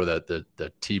before, the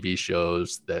TV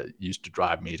shows that used to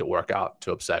drive me to work out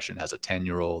to obsession as a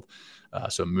 10-year-old.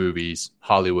 So movies,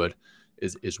 Hollywood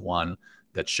is one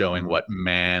that's showing what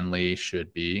manly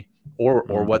should be,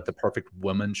 or what the perfect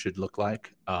woman should look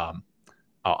like.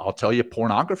 I'll tell you,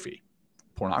 pornography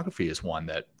is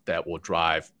one that will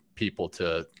drive people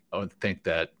to think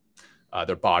that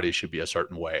their body should be a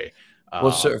certain way.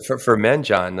 Well, so for men,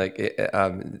 John, like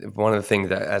one of the things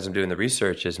that as I'm doing the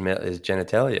research is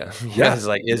genitalia. Yeah, It's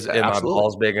like, am my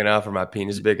balls big enough or my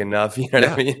penis big enough? You know what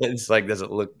I mean? It's like, does it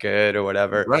look good or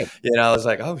whatever? Right. I was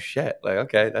like, oh shit, like,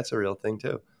 okay, that's a real thing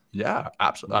too. Yeah,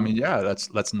 absolutely. I mean,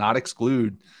 let's not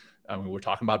exclude. I mean, we're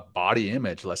talking about body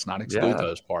image. Let's not exclude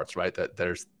those parts, right? That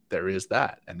there is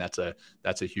that, and that's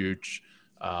a huge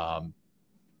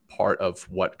part of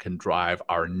what can drive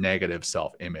our negative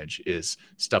self-image is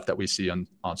stuff that we see on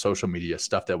social media,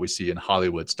 stuff that we see in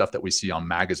Hollywood, stuff that we see on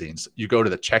magazines. You go to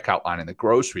the checkout line in the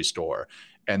grocery store,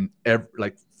 and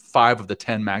like 5 of the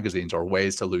 10 magazines are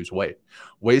ways to lose weight,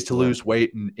 lose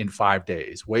weight in 5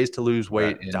 days, ways to lose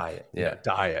weight in diet,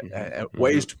 and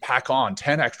ways to pack on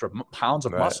 10 extra pounds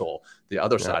of muscle, the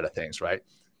other side of things, right?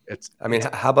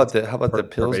 How about the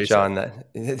pills, John?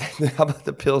 How about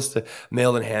the pills to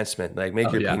male enhancement? Like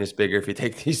make your penis bigger if you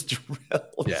take these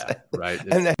drills. Yeah, right.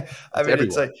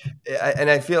 It's like, and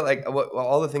I feel like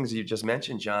all the things that you just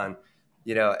mentioned, John.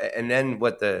 And then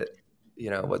what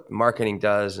marketing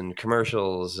does and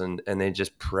commercials, and they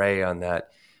just prey on that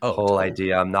whole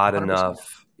idea. I'm not 100%.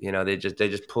 Enough.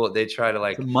 They try to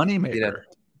like money maker.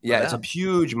 It's a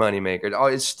huge moneymaker. Oh,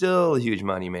 it's still a huge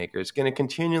moneymaker. It's going to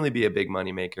continually be a big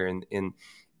moneymaker in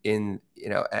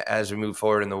as we move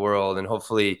forward in the world, and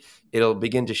hopefully it'll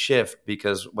begin to shift,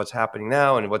 because what's happening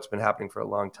now and what's been happening for a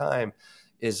long time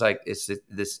is like it's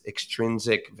this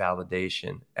extrinsic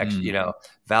validation,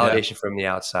 validation from the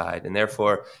outside, and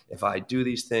therefore if I do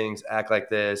these things, act like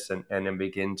this, and then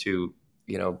begin to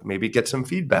maybe get some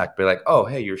feedback, be like, oh,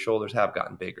 hey, your shoulders have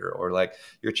gotten bigger, or like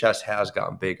your chest has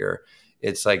gotten bigger.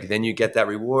 It's like, then you get that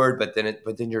reward, but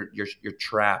then you're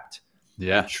trapped.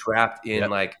 Yeah. You're trapped in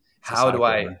like, how do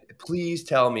I, please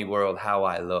tell me, world, how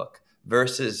I look,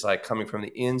 versus like coming from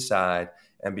the inside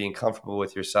and being comfortable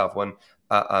with yourself when,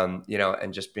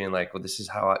 and just being like, well, this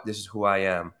is who I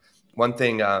am. One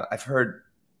thing I've heard,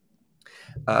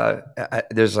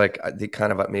 there's like the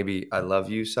kind of maybe I love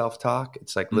you self-talk.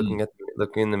 It's like looking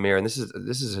in the mirror. And this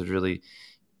is a really,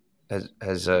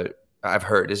 I've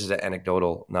heard, this is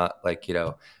anecdotal, not like,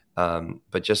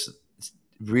 but just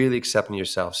really accepting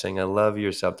yourself, saying, I love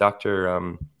yourself.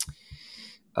 Dr.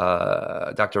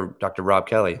 Rob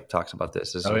Kelly talks about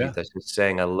this. That's just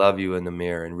saying, I love you in the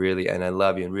mirror, and I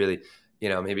love you, and really,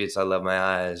 maybe it's, I love my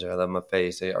eyes, or I love my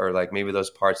face, or like maybe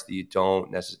those parts that you don't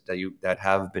necessarily, that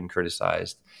have been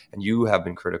criticized, and you have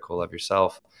been critical of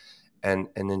yourself. And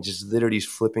then just literally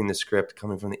flipping the script,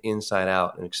 coming from the inside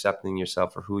out, and accepting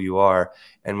yourself for who you are.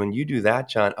 And when you do that,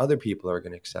 John, other people are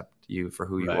going to accept you for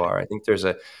who you are. I think there's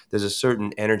a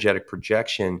certain energetic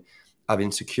projection of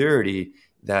insecurity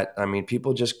that, I mean,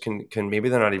 people just can maybe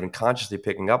they're not even consciously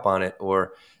picking up on it,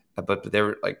 but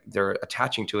they're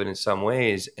attaching to it in some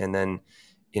ways. And then,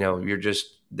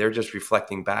 they're just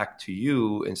reflecting back to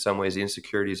you in some ways the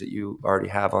insecurities that you already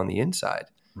have on the inside,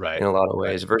 in a lot of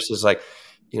ways, versus like,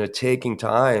 taking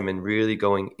time and really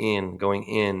going in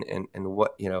and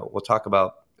what, we'll talk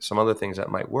about some other things that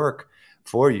might work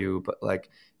for you, but like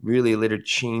really literally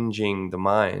changing the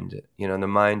mind. The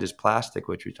mind is plastic,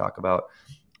 which we talk about,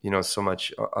 so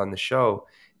much on the show,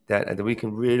 that we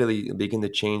can really begin to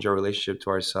change our relationship to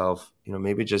ourselves,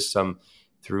 maybe just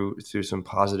through some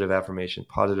positive affirmation,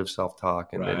 positive self-talk,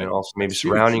 and then also maybe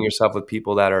surrounding yourself with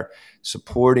people that are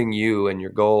supporting you and your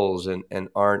goals and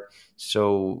aren't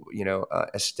so,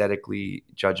 aesthetically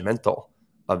judgmental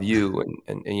of you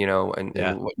and you know, and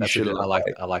what you should look like.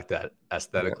 I like that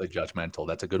aesthetically judgmental.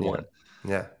 That's a good one.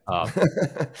 Yeah. Um,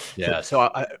 yeah.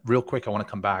 So real quick, I want to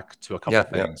come back to a couple of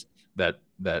things that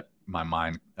my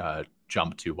mind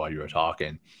jumped to while you were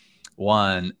talking.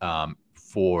 One,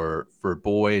 for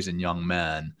boys and young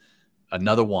men,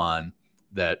 another one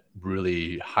that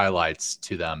really highlights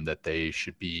to them that they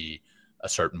should be a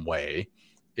certain way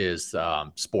is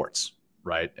sports,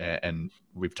 right? And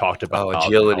we've talked about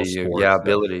agility,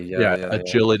 ability,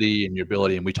 agility and your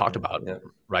ability. And we talked about,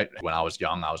 right? When I was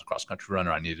young, I was a cross country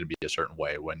runner. I needed to be a certain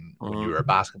way. When you were a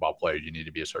basketball player, you need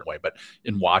to be a certain way. But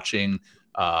in watching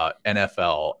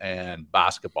NFL and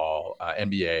basketball,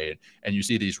 NBA, and you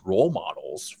see these role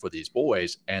models for these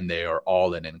boys, and they are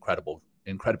all in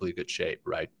incredibly good shape,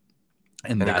 right?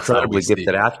 And that's incredibly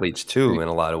gifted athletes too, in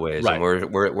a lot of ways. Right.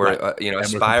 And we're you know, and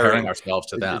aspiring ourselves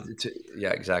to them. Yeah,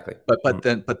 exactly.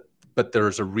 But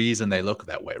there's a reason they look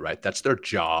that way, right? That's their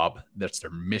job. That's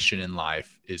their mission in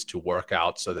life, is to work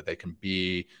out so that they can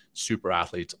be super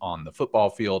athletes on the football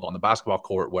field, on the basketball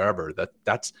court, wherever.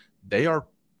 They are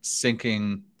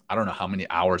sinking, I don't know how many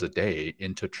hours a day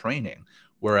into training.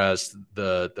 Whereas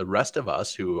the rest of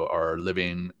us who are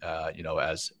living, you know,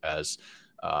 as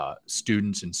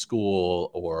students in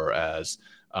school, or as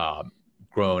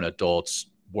grown adults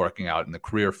working out in the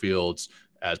career fields,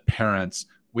 as parents,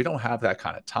 we don't have that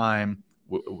kind of time.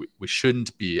 We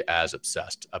shouldn't be as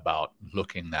obsessed about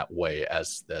looking that way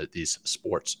as these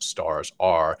sports stars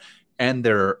are, and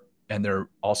they're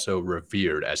also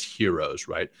revered as heroes,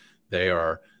 right?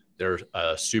 They're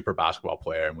a super basketball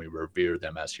player, and we revere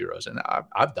them as heroes. And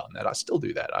I've done that. I still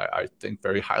do that. I think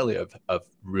very highly of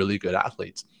really good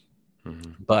athletes.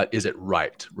 Mm-hmm. But is it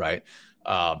right?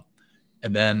 And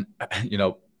then, you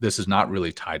know, this is not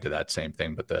really tied to that same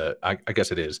thing, but I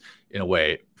guess it is in a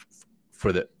way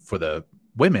for the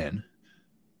women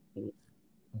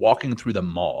walking through the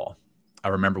mall. I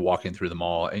remember walking through the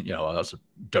mall, and, you know, I was a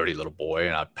dirty little boy,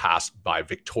 and I passed by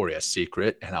Victoria's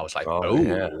Secret, and I was like,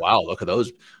 wow, look at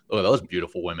those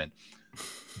beautiful women.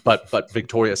 But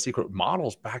Victoria's Secret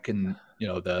models back in, you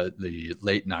know, the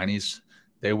late 90s,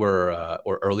 they were,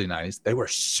 or early 90s, they were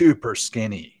super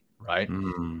skinny, right?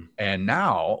 Mm. And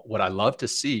now what I love to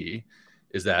see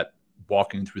is that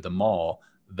walking through the mall,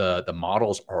 the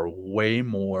models are way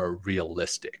more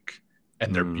realistic,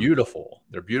 and they're beautiful.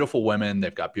 They're beautiful women.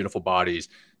 They've got beautiful bodies.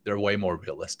 They're way more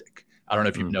realistic. I don't know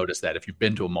if you've noticed that. If you've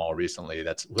been to a mall recently,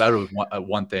 that was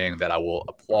one thing that I will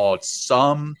applaud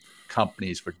some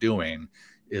companies for doing,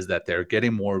 is that they're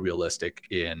getting more realistic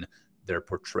in their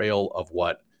portrayal of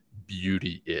what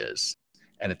beauty is.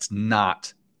 And it's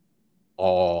not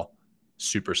all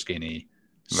super skinny,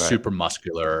 super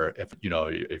muscular. If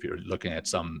you're looking at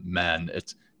some men,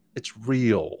 it's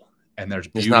real, and there's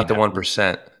beauty. It's not the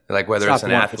 1%. Like whether it's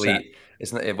an athlete,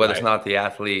 it's not the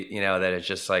athlete, you know, that it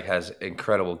just like has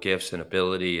incredible gifts and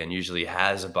ability, and usually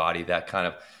has a body that kind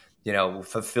of, you know,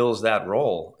 fulfills that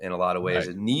role in a lot of ways.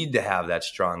 It need to have that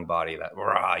strong body, that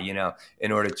raw, you know,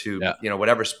 in order to, you know,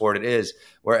 whatever sport it is.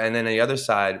 And then the other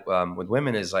side with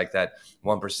women is like that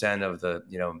 1% of the,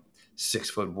 you know,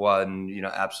 6'1", you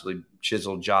know, absolutely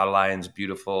chiseled jawlines,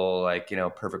 beautiful, like, you know,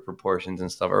 perfect proportions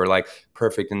and stuff, or like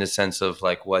perfect in the sense of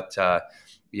like what,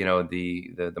 you know,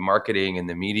 the marketing and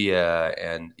the media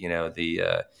and, you know,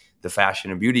 the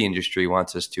fashion and beauty industry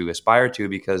wants us to aspire to,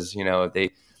 because, you know,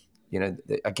 they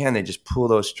just pull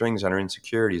those strings on our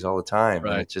insecurities all the time.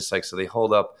 Right. And it's just like, so they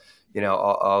hold up, you know,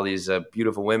 all these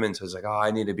beautiful women. So it's like, oh,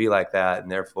 I need to be like that.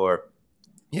 And therefore,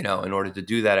 you know, in order to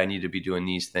do that, I need to be doing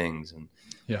these things. And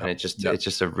it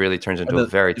just really turns into a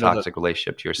very toxic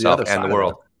relationship to yourself and the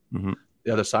world. Mm-hmm.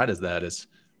 The other side is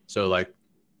so like,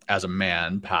 as a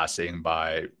man passing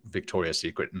by Victoria's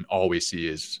Secret, and all we see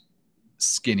is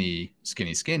skinny,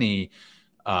 then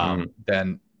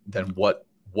what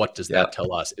does that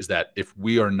tell us? Is that if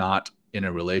we are not in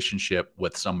a relationship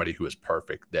with somebody who is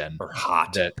perfect, then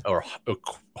hot, then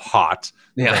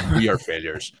we are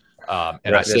failures.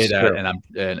 And I say that, true.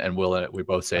 and Will, we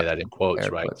both say that in quotes,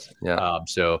 right? Yeah.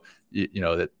 So you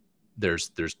know that there's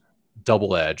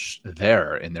double edge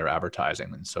there in their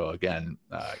advertising, and so again,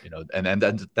 you know, and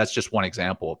that's just one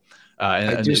example. And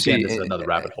again, this is another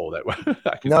rabbit hole that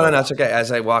no, it's okay.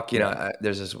 As I walk, you know,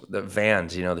 there's the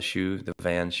Vans, you know, the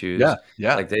Van shoes.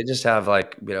 Yeah. Like they just have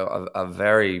like, you know, a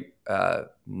very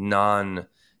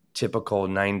non-typical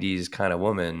 90s kind of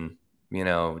woman, you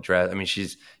know, dress. I mean,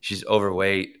 she's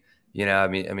overweight. You know, I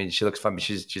mean, she looks fun, but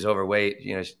she's overweight.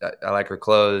 You know, I like her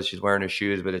clothes. She's wearing her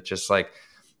shoes, but it's just like,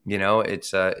 you know,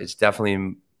 it's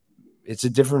definitely a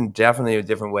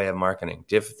different way of marketing.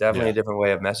 Definitely a different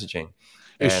way of messaging.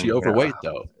 Is she overweight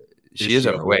though? She is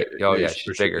overweight. Oh yeah,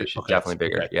 she's bigger. She's Okay, definitely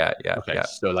bigger. okay. Yeah. Okay,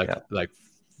 so yeah.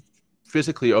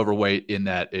 physically overweight in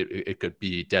that it could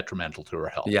be detrimental to her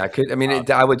health. Yeah, I could. I mean,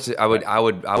 I would.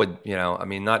 You know, I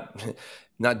mean,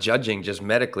 not judging just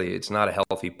medically. It's not a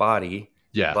healthy body.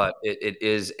 Yeah, but it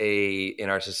is in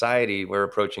our society, we're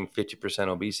approaching 50%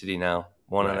 obesity now.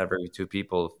 One out of every 2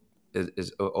 people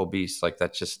is obese. Like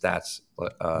that's just stats.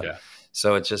 yeah.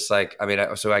 So it's just like, I mean,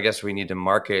 so I guess we need to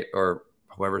market, or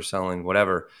whoever's selling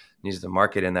whatever needs to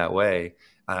market in that way.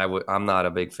 And I'm not a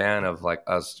big fan of like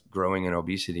us growing in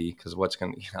obesity, because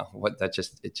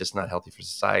it's just not healthy for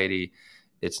society.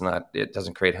 It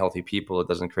doesn't create healthy people. It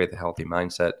doesn't create the healthy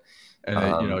mindset. And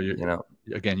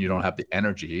again, you don't have the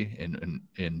energy in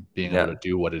being able to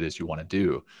do what it is you want to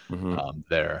do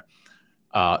there.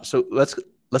 So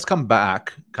let's come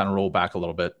back, kind of roll back a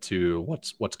little bit to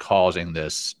what's causing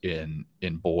this in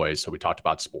boys. So we talked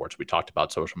about sports, we talked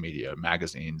about social media,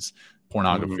 magazines,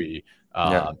 pornography,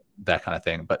 that kind of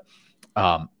thing. But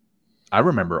I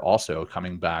remember also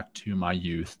coming back to my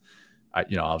youth. I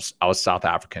was South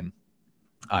African.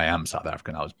 I am South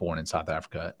African. I was born in South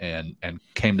Africa and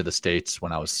came to the States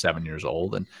when I was 7 years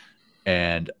old.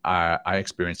 And I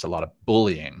experienced a lot of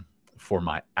bullying for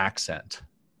my accent,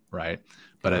 right?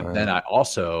 But then I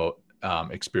also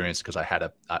experienced, because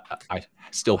I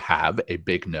still have a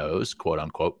big nose, quote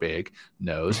unquote, big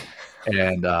nose.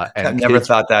 And I never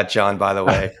thought that, John, by the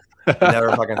way. Never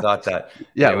fucking thought that.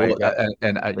 Yeah,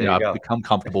 I've become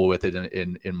comfortable with it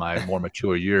in my more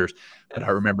mature years. But I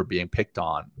remember being picked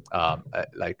on.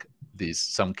 Like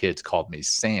some kids called me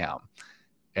Sam,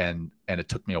 and it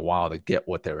took me a while to get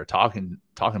what they were talking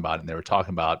about. And they were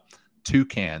talking about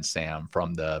Toucan Sam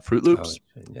from the Fruit Loops,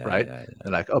 right? Yeah.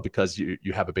 They're like, oh, because you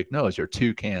have a big nose, you're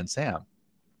Toucan Sam.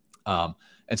 And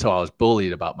so I was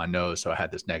bullied about my nose. So I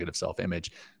had this negative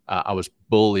self-image. I was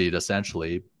bullied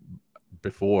essentially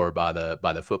before by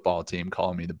the football team,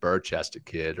 calling me the bird-chested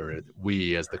kid, or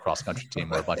we as the cross-country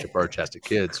team were a bunch of bird-chested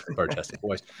kids, bird-chested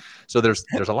boys. So there's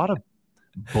a lot of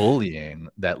bullying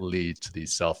that leads to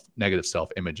these negative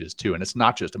self-images too. And it's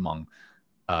not just among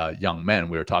young men.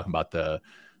 We were talking about the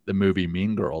movie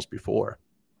Mean Girls before.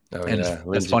 Oh, and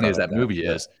as funny as that movie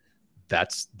is,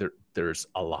 there's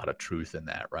a lot of truth in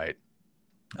that, right?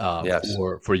 Yes.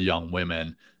 For young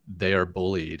women, they are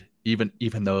bullied, even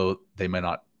though they may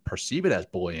not perceive it as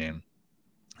bullying.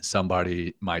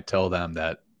 Somebody might tell them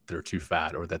that they're too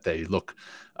fat, or that they look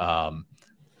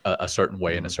a certain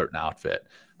way in a certain outfit.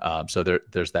 So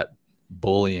there's that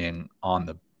bullying on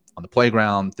the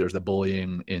playground. There's the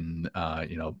bullying in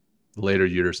later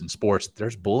years in sports.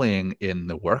 There's bullying in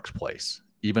the workplace.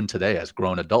 Even today, as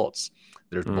grown adults,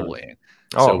 there's bullying.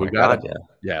 So we've got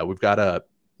to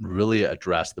really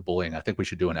address the bullying. I think we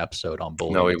should do an episode on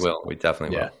bullying. No, we will. We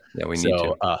definitely will. Yeah, we need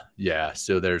to.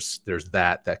 So there's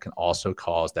that can also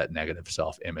cause that negative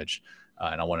self-image.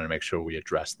 And I wanted to make sure we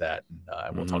address that,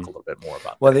 and we'll talk a little bit more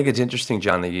about that. Well, I think it's interesting,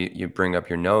 John, that you bring up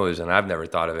your nose, and I've never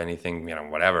thought of anything,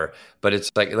 whatever. But it's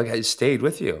like it stayed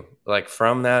with you, like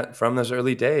from those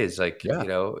early days. Like,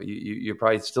 you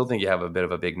probably still think you have a bit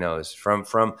of a big nose from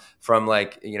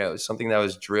like, something that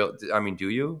was drilled. I mean, do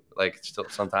you like still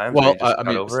sometimes? Well, I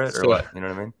mean, over it, or what? You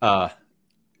know what I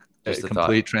mean?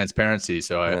 Complete transparency.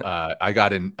 So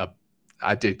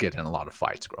I did get in a lot of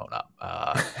fights growing up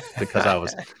because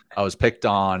I was picked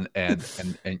on, and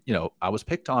I was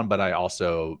picked on, but I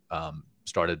also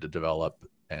started to develop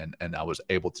and I was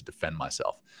able to defend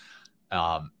myself.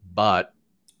 But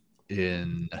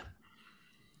in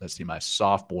my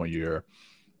sophomore year,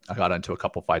 I got into a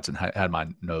couple fights and had my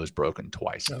nose broken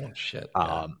twice. Oh shit!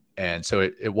 And so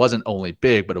it wasn't only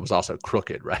big, but it was also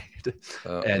crooked, right?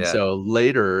 So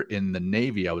later in the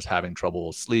Navy, I was having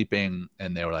trouble sleeping,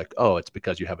 and they were like, "Oh, it's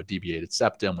because you have a deviated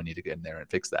septum. We need to get in there and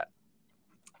fix that."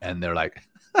 And they're like,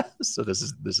 "So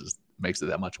this makes it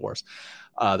that much worse."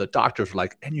 The doctors were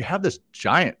like, "And you have this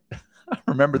giant." I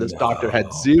remember this doctor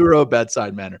had zero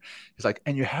bedside manner. He's like,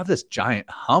 "And you have this giant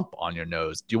hump on your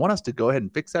nose. Do you want us to go ahead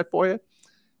and fix that for you?"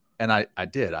 And I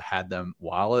did. I had them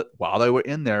while they were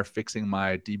in there fixing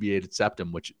my deviated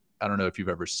septum, which I don't know if you've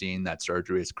ever seen that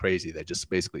surgery. It's crazy. They just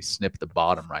basically snip the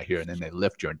bottom right here, and then they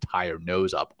lift your entire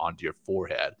nose up onto your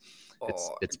forehead.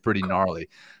 It's pretty gnarly.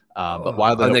 But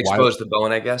while they expose the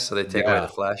bone, I guess, so they take away the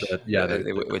flesh.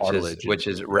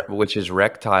 Which is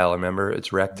rectile. Remember,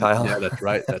 it's rectile. Yeah, that's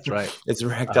right. That's right. It's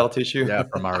rectile tissue. Yeah,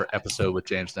 from our episode with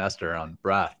James Nestor on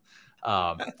breath.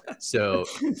 So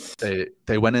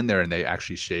they went in there and they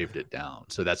actually shaved it down.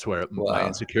 So that's where my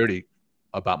insecurity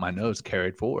about my nose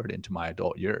carried forward into my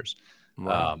adult years.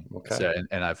 Wow. Okay. So,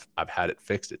 and I've had it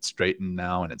fixed. It's straightened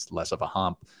now, and it's less of a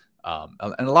hump. And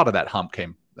a lot of that hump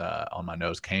came on my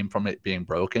nose came from it being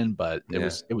broken, but it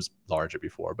was larger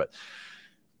before. But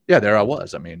yeah, there I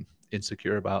was. I mean,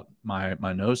 insecure about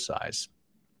my nose size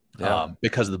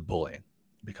because of the bullying.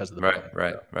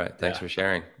 Right. Thanks for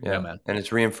sharing. Yeah, man. And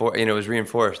it's reinforced. It was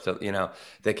reinforced.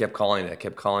 They kept calling it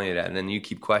that, and then you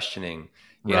keep questioning.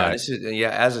 This is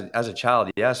as a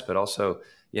child, yes, but also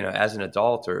as an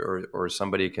adult or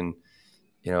somebody can,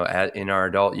 in our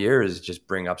adult years, just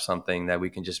bring up something that we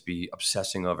can just be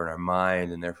obsessing over in our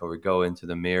mind, and therefore we go into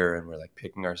the mirror and we're like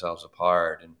picking ourselves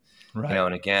apart, and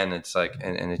and again, it's like,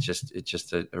 and it's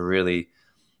just a really,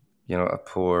 a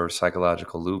poor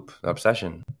psychological loop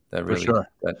obsession that really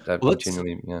that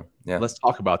continually Let's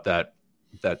talk about that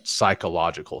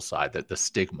psychological side, that the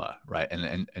stigma, right?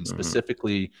 And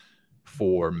specifically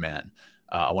for men.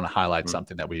 I want to highlight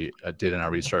something that we did in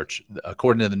our research.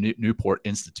 According to the Newport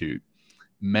Institute,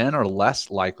 men are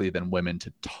less likely than women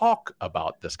to talk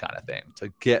about this kind of thing,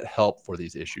 to get help for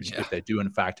these issues. If they do, in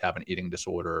fact, have an eating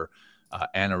disorder,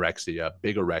 anorexia,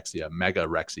 bigorexia,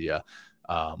 megarexia,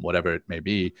 whatever it may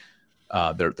be,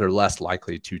 they're less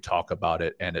likely to talk about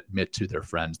it and admit to their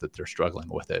friends that they're struggling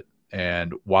with it.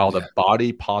 And while the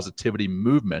body positivity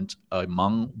movement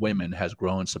among women has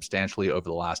grown substantially over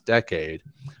the last decade,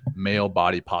 male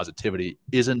body positivity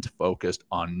isn't focused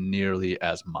on nearly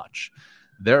as much.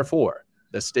 Therefore,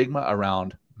 the stigma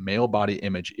around male body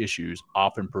image issues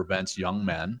often prevents young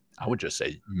men, I would just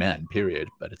say men, period,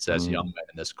 but it says young men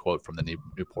in this quote from the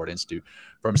Newport Institute,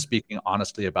 from speaking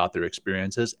honestly about their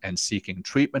experiences and seeking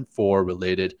treatment for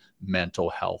related mental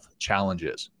health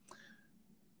challenges.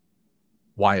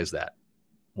 Why is that?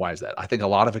 I think a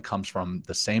lot of it comes from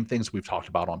the same things we've talked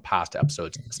about on past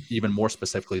episodes, even more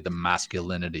specifically the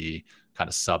masculinity kind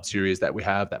of sub-series that we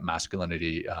have, that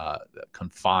masculinity,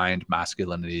 confined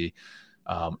masculinity.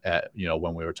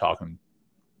 When we were talking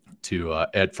to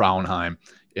Ed Frauenheim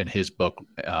in his book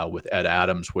with Ed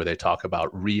Adams, where they talk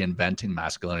about reinventing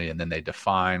masculinity, and then they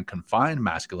define confined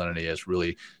masculinity as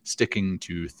really sticking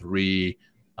to three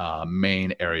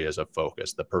main areas of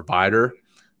focus: the provider,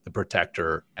 the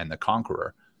protector, and the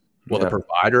conqueror. Well, the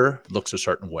provider looks a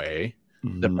certain way,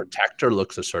 the protector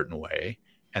looks a certain way,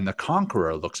 and the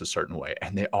conqueror looks a certain way.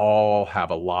 And they all have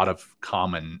a lot of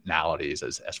commonalities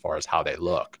as far as how they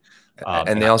look.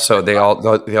 And they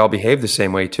all behave the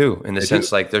same way too, in the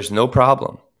sense like there's no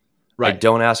problem. Right. I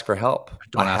don't ask for help.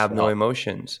 I have no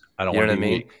emotions. I don't know what I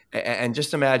mean? And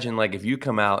just imagine, like, if you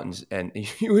come out and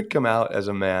you would come out as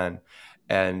a man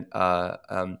and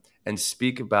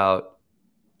speak about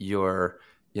your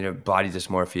body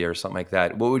dysmorphia or something like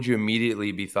that, what would you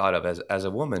immediately be thought of as a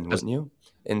woman? Wouldn't you?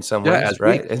 In some ways,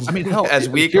 right? Weak. I mean, hell, as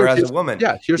weak or as a woman.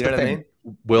 Yeah. Here's the thing.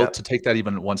 Will, to take that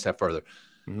even one step further.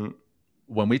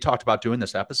 When we talked about doing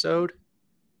this episode,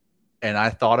 and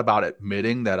I thought about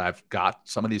admitting that I've got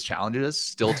some of these challenges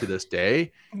still to this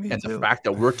day, and the fact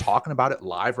that we're talking about it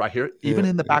live right here, even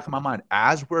in the back of my mind,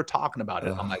 as we're talking about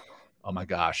it, I'm like, oh my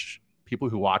gosh, people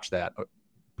who watch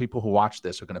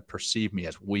this are going to perceive me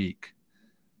as weak,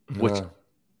 which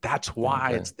that's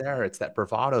why it's there. It's that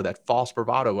bravado, that false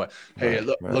bravado. Hey,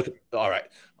 look, all right,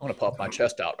 I'm going to puff my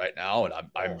chest out right now, and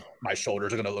my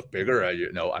shoulders are going to look bigger.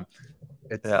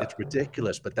 It's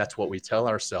ridiculous, but that's what we tell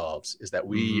ourselves, is that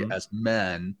we as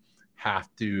men have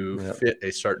to fit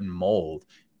a certain mold.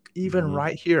 Even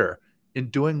right here in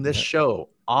doing this show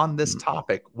on this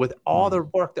topic, with all the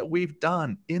work that we've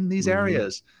done in these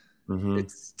areas,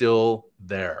 it's still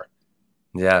there.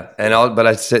 Yeah. But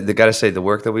I said, they got to say, the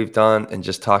work that we've done and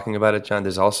just talking about it, John,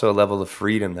 there's also a level of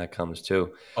freedom that comes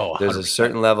too. Oh, there's 100%. A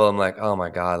certain level. I'm like, oh my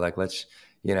God, like, let's,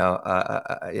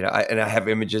 I have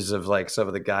images of like some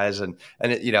of the guys and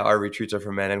our retreats are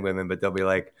for men and women, but they'll be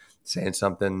like saying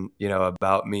something,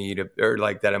 about me or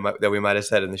like that we might've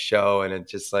said in the show. And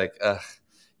it's just like,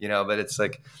 but it's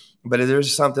like, but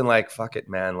there's something like, fuck it,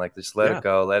 man. Like, just let it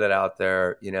go, let it out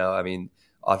there. I mean,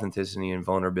 authenticity and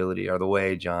vulnerability are the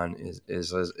way, John,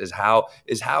 is how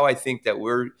I think that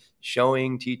we're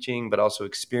showing, teaching, but also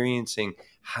experiencing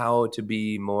how to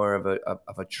be more of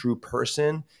a true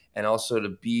person, and also to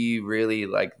be really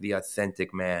like the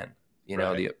authentic man,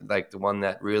 the one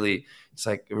that really, it's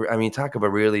like, I mean, talk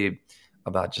about really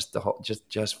about just the whole,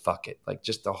 just fuck it. Like,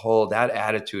 just the whole, that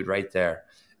attitude right there.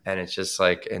 And it's just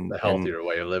like, and the healthier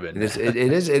way of living. It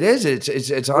is.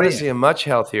 It's honestly a much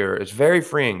healthier. It's very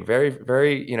freeing, very,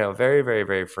 very, very, very,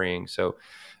 very freeing. So,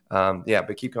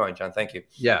 but keep going, John. Thank you.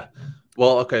 Yeah.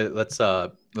 Well, okay. Let's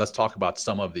talk about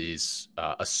some of these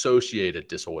associated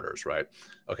disorders, right?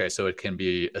 Okay. So it can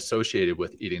be associated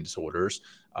with eating disorders,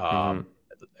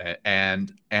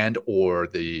 and or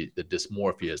the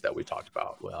dysmorphias that we talked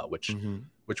about,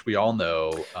 which we all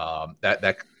know,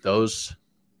 that those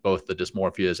both the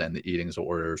dysmorphias and the eating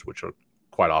disorders, which are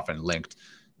quite often linked,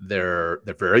 they're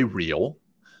very real.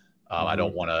 I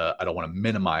don't want to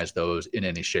minimize those in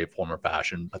any shape, form, or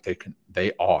fashion, but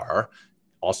they are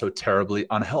also terribly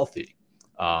unhealthy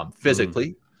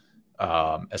physically,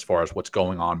 as far as what's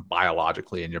going on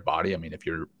biologically in your body. I mean, if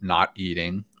you're not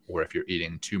eating, or if you're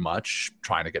eating too much,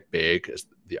 trying to get big, is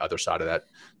the other side of that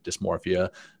dysmorphia.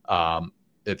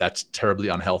 That's terribly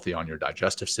unhealthy on your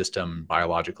digestive system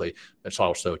biologically. It's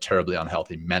also terribly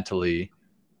unhealthy mentally,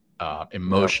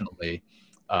 emotionally.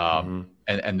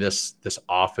 And this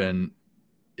often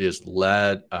is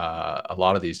led, a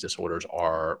lot of these disorders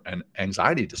are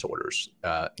anxiety disorders,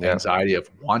 anxiety of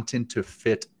wanting to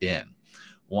fit in,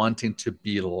 wanting to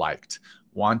be liked,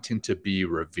 wanting to be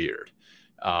revered.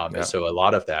 And so a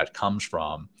lot of that comes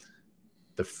from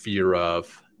the fear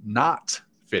of not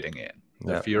fitting in,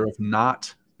 the fear of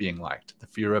not being liked, the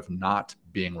fear of not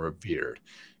being revered.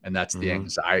 And that's the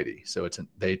anxiety. So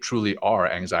they truly are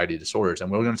anxiety disorders. And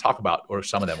we're going to talk about, or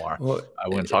some of them are, we're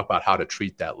going to talk about how to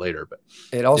treat that later. But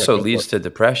it also leads to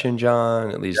depression, John.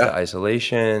 It leads to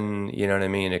isolation. You know what I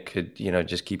mean? It could,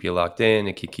 just keep you locked in.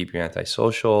 It could keep you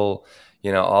antisocial,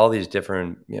 all these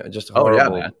different, just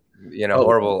horrible,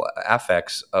 horrible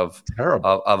affects of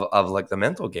like the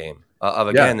mental game of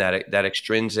again, that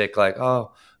extrinsic, like,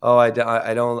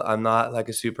 I'm not like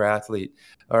a super athlete,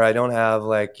 or I don't have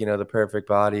like, the perfect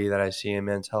body that I see in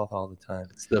Men's Health all the time.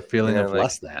 It's the feeling of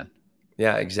less than.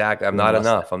 Yeah, exactly. I'm not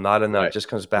enough. I'm not enough. Right. It just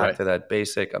comes back to that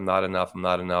basic, I'm not enough.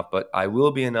 But I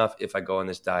will be enough if I go on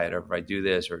this diet, or if I do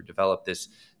this, or develop this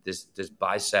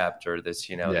bicep, or this,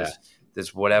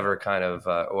 this whatever kind of,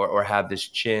 or have this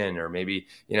chin, or maybe,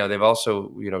 they've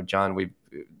also, John, we've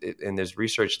in this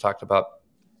research talked about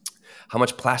how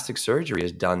much plastic surgery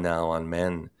is done now on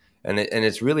men. And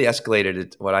it's really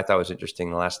escalated. What I thought was interesting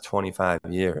in the last 25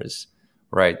 years,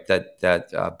 right?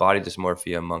 That body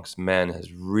dysmorphia amongst men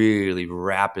has really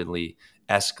rapidly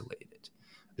escalated.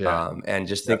 And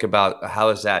just think about how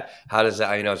does that,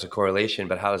 it's a correlation,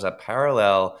 but how does that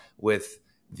parallel with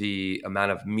the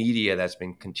amount of media that's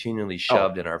been continually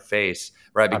shoved in our face,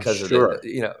 right? Because of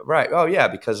right. Oh yeah.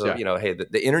 Because of, hey,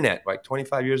 the internet, like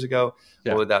 25 years ago,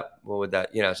 what would that,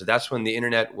 so that's when the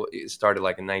internet started,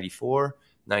 like in 94,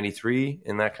 93,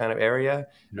 in that kind of area.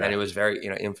 And it was very,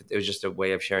 it was just a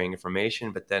way of sharing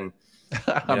information. But then,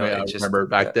 I remember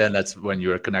back then, that's when you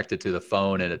were connected to the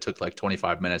phone, and it took like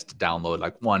 25 minutes to download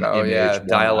like one image,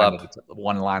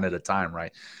 one line at a time,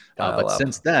 right? But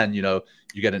since then, you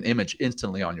get an image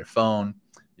instantly on your phone.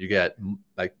 You get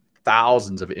like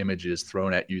thousands of images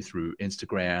thrown at you through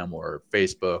Instagram or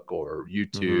Facebook or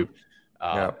YouTube.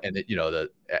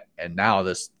 And now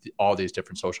all these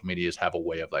different social medias have a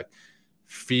way of like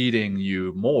feeding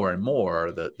you more and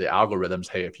more the algorithms.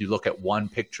 Hey, if you look at one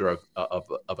picture of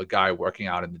a guy working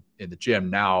out in the gym,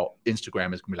 now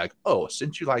Instagram is gonna be like, oh,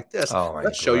 since you like this,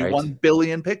 let's show you 1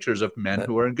 billion pictures of men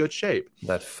who are in good shape.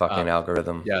 That fucking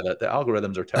algorithm. Yeah, the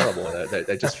algorithms are terrible.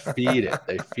 They just feed it.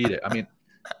 They feed it. I mean,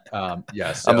 I'm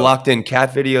locked in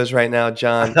cat videos right now,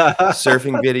 John.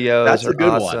 Surfing videos are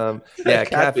awesome. Yeah,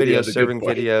 cat videos, surfing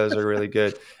videos are really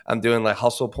good. I'm doing like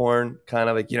hustle porn, kind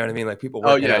of like, you know what I mean? Like people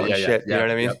working out and shit. You know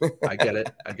what I mean? I get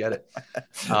it.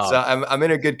 So I'm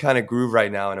in a good kind of groove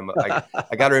right now, and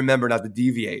I got to remember not to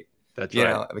deviate. That's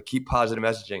right. I keep positive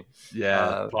messaging.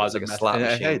 Yeah, positive like a slot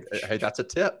machine. Hey, that's a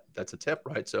tip. That's a tip,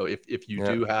 right? So if you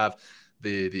do have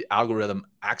the algorithm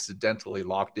accidentally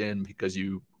locked in because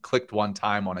you clicked one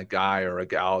time on a guy or a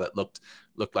gal that looked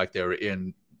like they were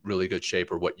in really good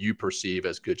shape, or what you perceive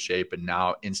as good shape, and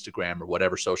now Instagram or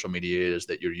whatever social media is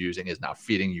that you're using is now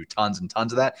feeding you tons and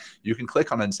tons of that, you can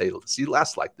click on it and say, see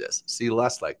less like this,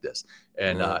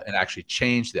 and actually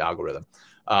change the algorithm.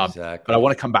 But I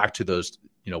want to come back to those,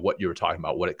 what you were talking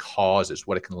about, what it causes,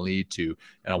 what it can lead to.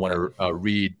 And I want to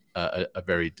read a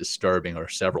very disturbing, or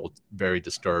several very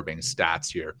disturbing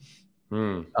stats here.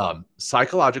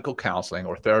 Psychological counseling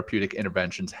or therapeutic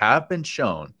interventions have been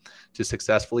shown to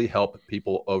successfully help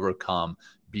people overcome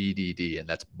BDD, and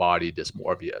that's body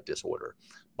dysmorphia disorder.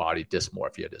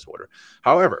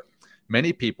 However,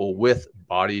 many people with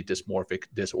body dysmorphic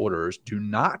disorders do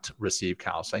not receive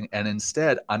counseling and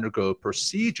instead undergo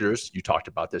procedures, you talked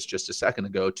about this just a second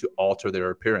ago, to alter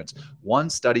their appearance. One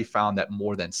study found that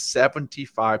more than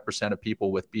 75% of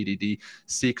people with BDD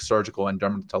seek surgical and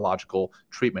dermatological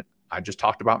treatment. I just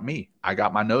talked about me. I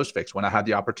got my nose fixed. When I had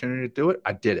the opportunity to do it,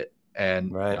 I did it.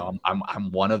 And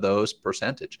I'm one of those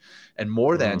percentage. And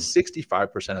more than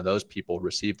 65% of those people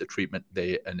received the treatment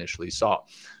they initially saw.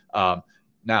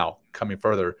 Now, coming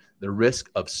further, the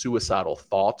risk of suicidal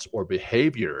thoughts or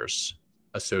behaviors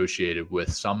associated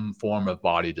with some form of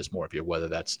body dysmorphia, whether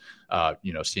that's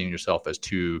seeing yourself as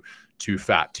too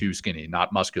fat, too skinny,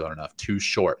 not muscular enough, too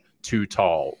short, too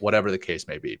tall, whatever the case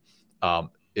may be.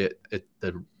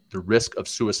 The risk of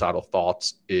suicidal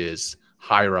thoughts is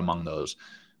higher among those.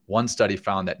 One study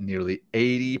found that nearly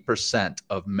 80%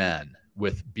 of men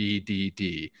with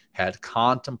BDD had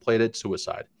contemplated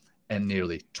suicide, and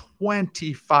nearly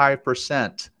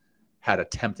 25% had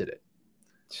attempted it.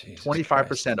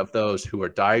 25% of those who are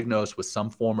diagnosed with some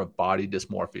form of body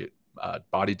dysmorphic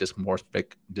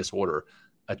disorder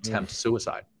attempt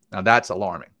suicide. Now that's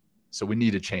alarming. So we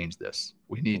need to change this.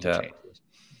 We need to change this.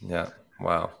 Yeah.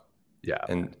 Wow. Yeah.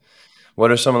 And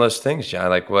what are some of those things, John?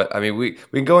 Like what? I mean, we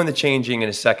can go into changing in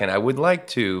a second. I would like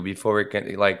to, before we can,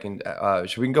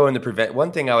 should we can go into prevent?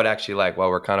 One thing I would actually like, while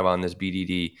we're kind of on this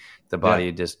BDD, the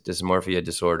body dysmorphia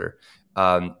disorder,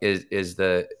 is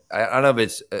the, I don't know if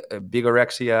it's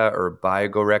bigorexia or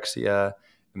biogorexia,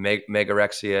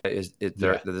 megorexia.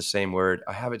 They're the same word?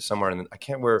 I have it somewhere, I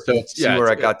can't see where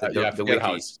I got the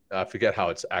wiki. I forget how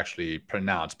it's actually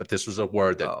pronounced, but this was a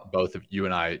word that both of you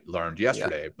and I learned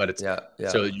yesterday. But it's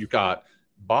so you got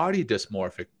body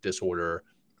dysmorphic disorder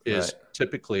is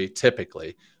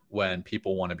typically when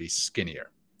people want to be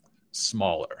skinnier,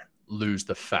 smaller, lose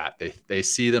the fat. They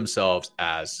see themselves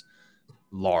as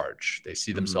large. They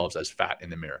see themselves as fat in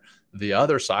the mirror. The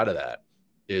other side of that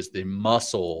is the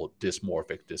muscle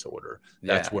dysmorphic disorder.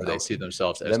 That's where they see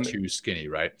themselves as too skinny,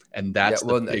 right? And that's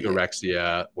the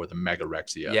bigorexia or the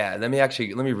megorexia. Yeah, let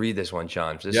me read this one,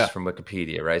 John. This is from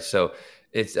Wikipedia, right? So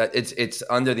it's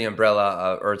under the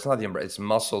umbrella, or it's not the umbrella, it's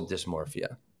muscle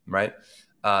dysmorphia, right?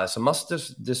 So muscle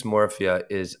dysmorphia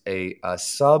is a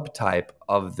subtype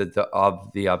of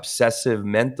the obsessive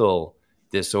mental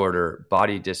disorder,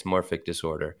 body dysmorphic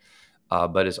disorder,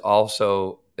 but is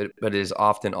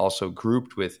often also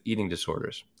grouped with eating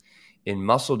disorders. In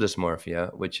muscle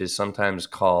dysmorphia, which is sometimes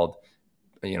called,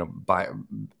 by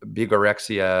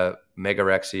bigorexia,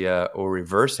 megorexia, or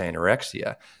reverse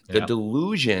anorexia, the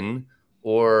delusion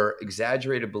or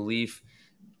exaggerated belief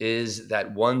is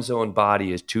that one's own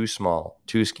body is too small,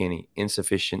 too skinny,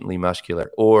 insufficiently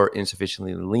muscular, or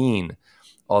insufficiently lean.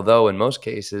 Although in most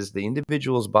cases, the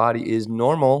individual's body is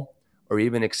normal or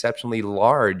even exceptionally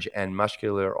large and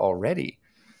muscular already.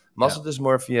 Muscle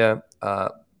dysmorphia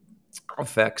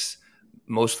affects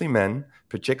mostly men,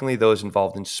 particularly those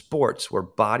involved in sports where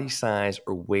body size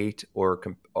or weight are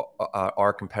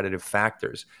competitive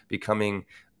factors, becoming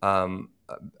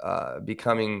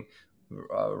rationalizing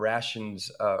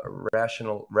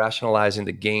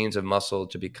the gains of muscle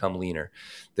to become leaner.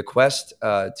 The quest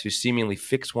to seemingly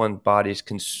fix one's bodies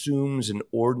consumes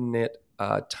inordinate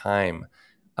time,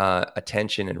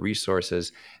 attention, and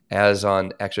resources, as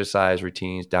on exercise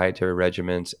routines, dietary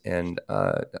regimens, and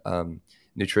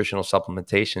nutritional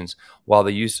supplementations, while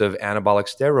the use of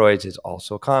anabolic steroids is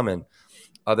also common.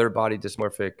 Other body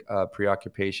dysmorphic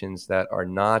preoccupations that are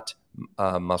not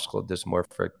muscle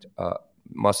dysmorphic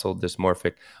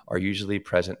are usually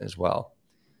present as well.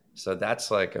 So that's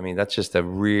that's just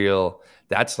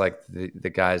that's like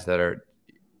the guys that are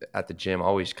at the gym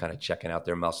always kind of checking out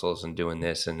their muscles and doing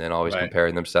this, and then always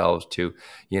comparing themselves to,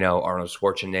 Arnold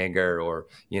Schwarzenegger or,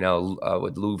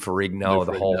 with Lou Ferrigno,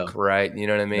 the Hulk, right? You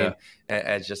know what I mean? Yeah.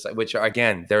 As just, which are,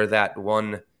 again, they're that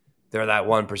 1%.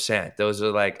 Those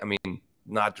are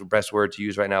not the best word to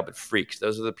use right now, but freaks.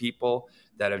 Those are the people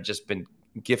that have just been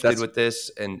gifted with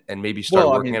this and maybe start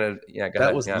working at it. Yeah,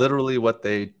 that was literally what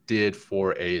they did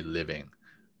for a living,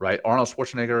 right? Arnold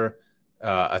Schwarzenegger,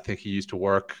 I think he used to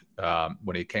work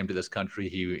when he came to this country.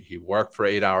 He worked for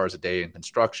 8 hours a day in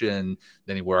construction.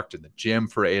 Then he worked in the gym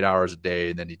for 8 hours a day,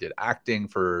 and then he did acting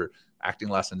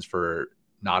lessons for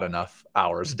not enough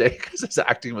hours a day because his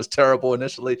acting was terrible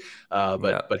initially.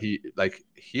 But he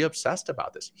obsessed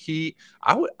about this.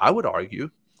 I would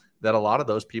argue that a lot of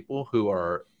those people who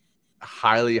are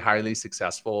highly, highly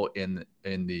successful in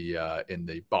the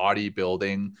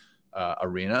bodybuilding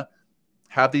arena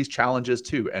have these challenges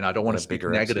too. And I don't want to speak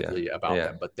negatively about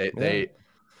them, but they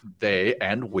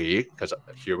and we, because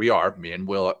here we are, me and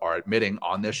Will are admitting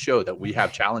on this show that we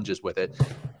have challenges with it.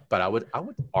 But I would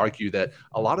argue that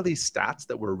a lot of these stats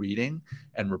that we're reading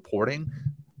and reporting,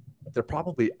 they're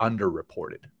probably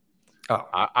underreported. Oh,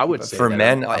 I would say for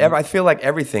men, I feel like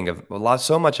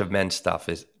so much of men's stuff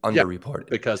is underreported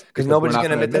because nobody's going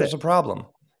to admit there's a problem.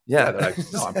 Yeah,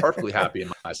 no, I'm perfectly happy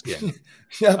in my skin.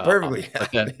 Perfectly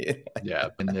happy.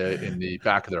 In the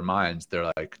back of their minds,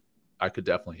 they're like, I could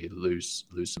definitely lose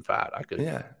some fat. I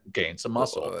could gain some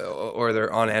muscle. Or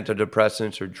they're on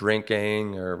antidepressants or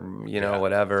drinking or,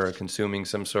 whatever, consuming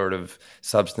some sort of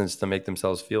substance to make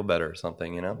themselves feel better or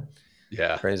something,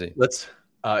 Yeah. Crazy.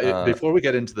 Before we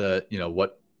get into the,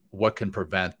 what can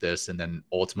prevent this, and then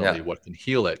ultimately what can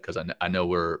heal it, because I know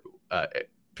we're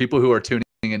people who are tuning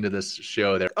into this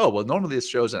show, they're, oh, well, normally this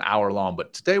show is an hour long,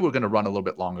 but today we're going to run a little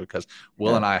bit longer because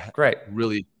Will and I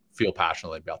really feel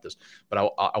passionately about this.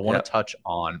 But I want to touch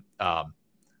on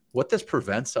what this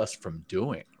prevents us from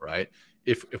doing, right?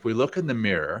 If we look in the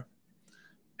mirror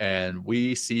and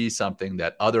we see something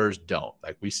that others don't,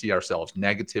 like we see ourselves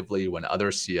negatively when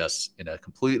others see us in a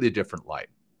completely different light.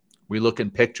 We look in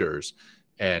pictures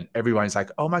and everyone's like,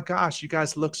 oh my gosh, you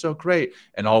guys look so great.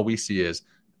 And all we see is,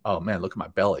 oh man, look at my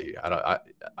belly,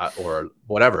 or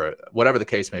whatever the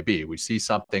case may be. We see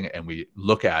something and we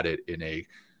look at it in a,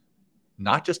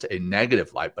 not just a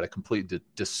negative light, but a completely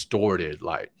distorted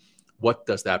light. What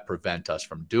does that prevent us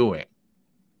from doing?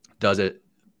 Does it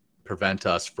prevent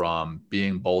us from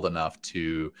being bold enough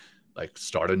to like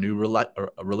start a new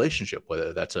relationship,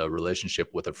 whether that's a relationship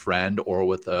with a friend or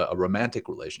with a romantic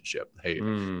relationship? Hey,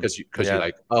 because you're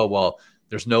like, oh, well,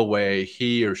 there's no way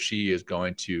he or she is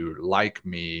going to like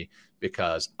me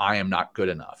because I am not good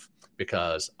enough,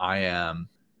 because I am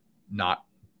not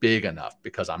big enough,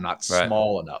 because I'm not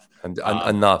small enough.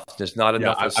 Enough. There's not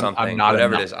enough of something. I'm not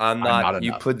whatever enough. It is. I'm not.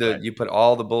 You enough, you put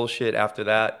all the bullshit after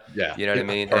that. Yeah. You know what I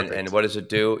mean? And what does it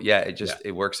do? Yeah,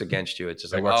 it works against you. It's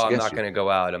just like, oh, I'm not going to go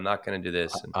out. I'm not going to do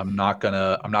this. I'm not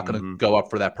gonna go up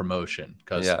for that promotion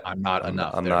because I'm not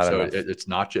enough. It's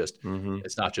not just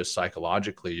it's not just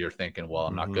psychologically. You're thinking, well,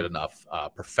 I'm not good enough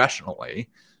professionally,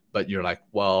 but you're like,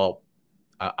 well,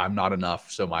 I'm not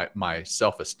enough. So my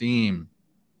self-esteem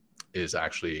is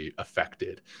actually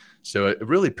affected. So it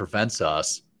really prevents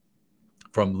us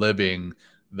from living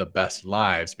the best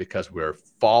lives because we're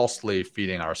falsely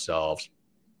feeding ourselves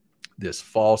this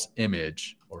false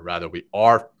image, or rather we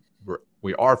are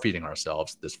feeding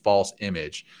ourselves this false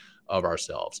image of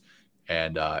ourselves.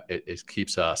 And it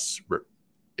keeps us,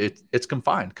 it's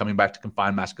confined, coming back to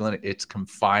confined masculinity. It's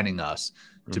confining us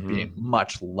to being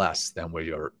much less than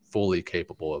we are fully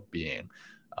capable of being.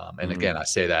 And again, I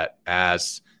say that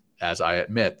as I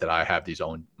admit that I have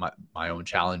my own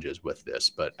challenges with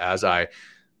this, but as I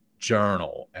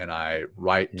journal and I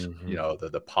write,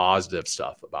 the positive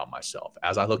stuff about myself,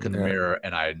 as I look in the mirror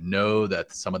and I know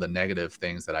that some of the negative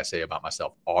things that I say about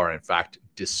myself are in fact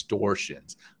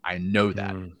distortions. I know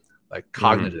that, like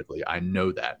cognitively, I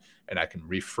know that, and I can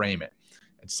reframe it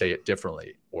and say it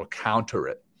differently or counter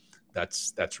it.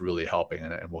 That's really helping,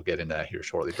 and we'll get into that here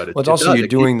shortly. But it's also you're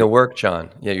doing the work, John.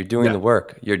 Yeah, you're doing the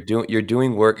work. You're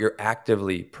doing work. You're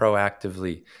actively,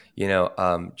 proactively,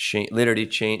 literally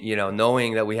change.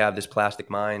 Knowing that we have this plastic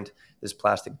mind, this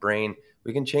plastic brain,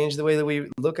 we can change the way that we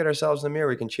look at ourselves in the mirror.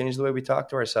 We can change the way we talk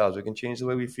to ourselves. We can change the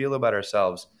way we feel about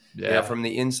ourselves. From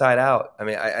the inside out. I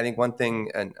mean, I think one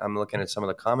thing, and I'm looking at some of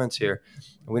the comments here,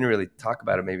 we didn't really talk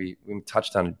about it. Maybe we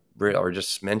touched on it or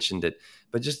just mentioned it,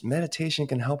 but just meditation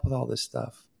can help with all this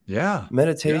stuff. Yeah.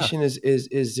 Meditation is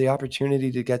the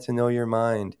opportunity to get to know your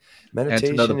mind. Meditation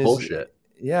and to know the bullshit.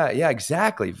 Yeah,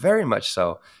 exactly. Very much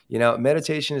so.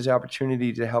 Meditation is the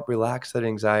opportunity to help relax that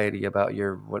anxiety about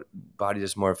your body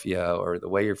dysmorphia or the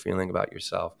way you're feeling about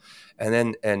yourself. And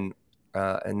then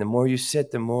the more you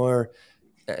sit, the more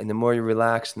you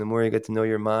relax, and the more you get to know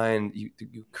your mind, you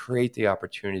create the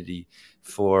opportunity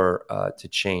for to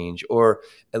change, or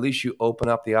at least you open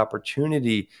up the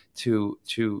opportunity to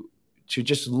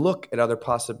just look at other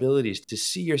possibilities, to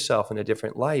see yourself in a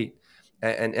different light,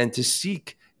 and to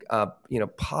seek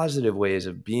positive ways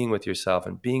of being with yourself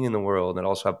and being in the world, and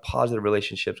also have positive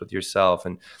relationships with yourself,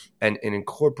 and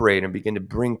incorporate and begin to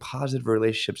bring positive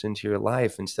relationships into your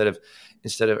life instead of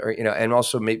and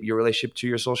also maybe your relationship to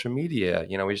your social media.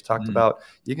 We just talked about,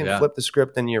 you can flip the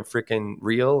script in your freaking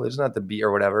reel. It's not the beat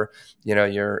or whatever, your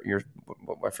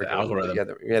I forget the algorithm.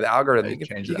 The algorithm.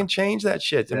 You can change that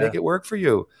shit to make it work for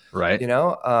you. Right.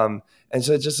 And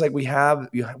so it's just like we have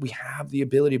the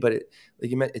ability, but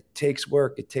it takes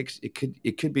work. It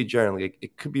could be journaling.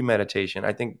 It could be meditation.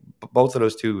 I think both of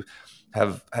those two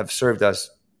have served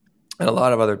us and a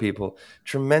lot of other people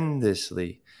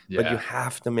tremendously. Yeah. But you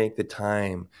have to make the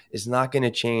time. It's not going to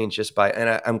change just by.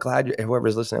 And I'm glad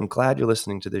whoever's listening. I'm glad you're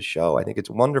listening to this show. I think it's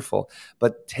wonderful.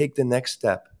 But take the next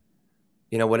step.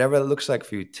 Whatever it looks like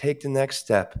for you, take the next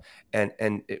step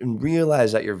and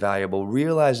realize that you're valuable,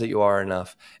 realize that you are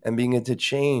enough, and begin to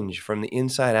change from the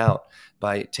inside out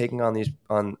by taking on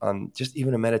on just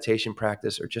even a meditation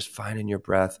practice, or just finding your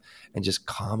breath and just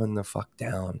calming the fuck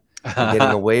down, and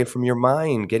getting away from your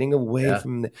mind, getting away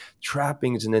from the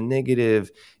trappings and the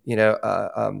negative,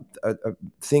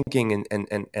 thinking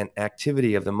and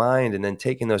activity of the mind, and then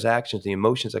taking those actions, the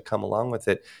emotions that come along with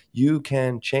it. You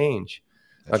can change.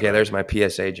 That's okay, right. There's my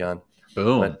PSA, John.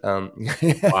 Boom. But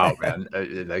Wow, man.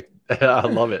 Like, I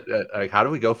love it. Like, how do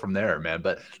we go from there, man?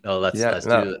 But no, let's yeah,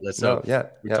 do it. So we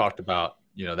yeah. talked about,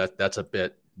 that's a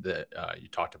bit that you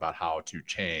talked about how to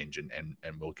change, and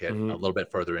we'll get a little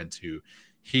bit further into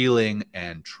healing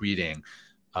and treating.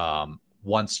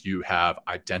 Once you have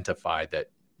identified that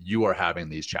you are having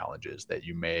these challenges, that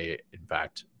you may in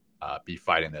fact be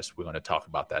fighting this. We're going to talk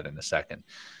about that in a second.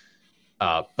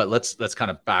 But let's kind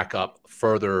of back up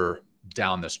further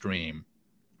down the stream.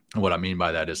 And what I mean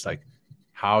by that is, like,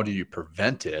 how do you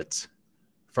prevent it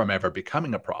from ever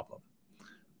becoming a problem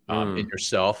in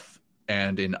yourself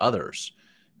and in others?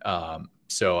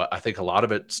 So I think a lot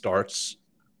of it starts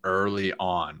early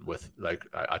on with, like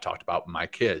I talked about my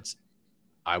kids.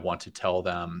 I want to tell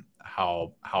them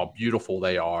how beautiful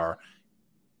they are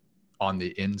on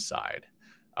the inside.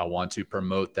 I want to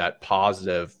promote that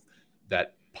positive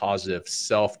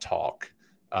self-talk.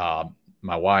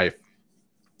 My wife,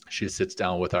 she sits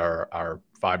down with our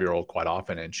 5-year-old quite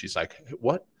often, and she's like,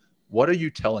 what are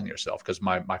you telling yourself? Because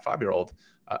my 5-year-old,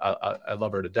 I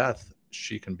love her to death.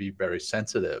 She can be very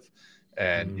sensitive.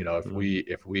 And,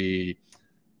 if we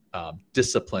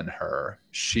discipline her,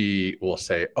 she will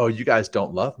say, "Oh, you guys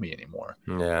don't love me anymore."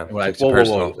 Yeah. And we're like,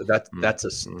 whoa.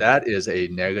 That is a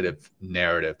negative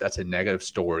narrative. That's a negative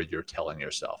story you're telling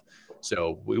yourself.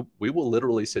 So we will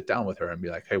literally sit down with her and be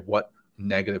like, "Hey, what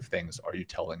negative things are you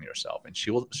telling yourself?" And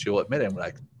she'll admit it. And we're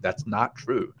like, "That's not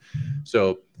true."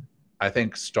 So I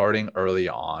think starting early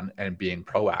on and being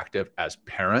proactive as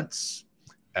parents,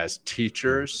 as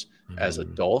teachers, as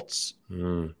adults,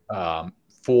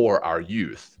 for our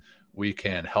youth, we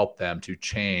can help them to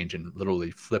change and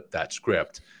literally flip that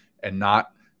script and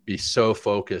not be so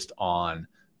focused on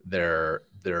their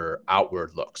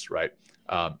outward looks, right?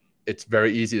 It's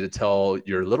very easy to tell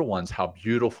your little ones how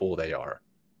beautiful they are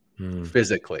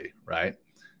physically, right?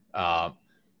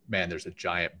 Man, there's a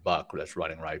giant buck that's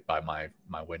running right by my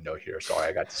window here. Sorry,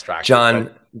 I got distracted.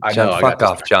 John, fuck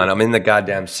off, John. I'm in the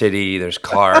goddamn city. There's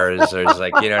cars. There's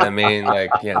like, you know what I mean? Like,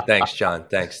 yeah, thanks, John.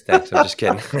 Thanks. I'm just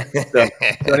kidding. So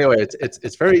anyway,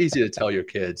 it's very easy to tell your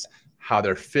kids how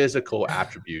their physical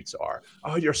attributes are.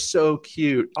 Oh, you're so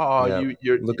cute. Oh,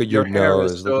 yeah. Look at your hair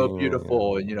nose. is so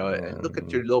beautiful. And and look at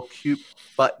your little cute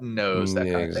button nose. That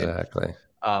kind of thing. Exactly.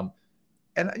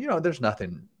 And there's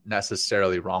nothing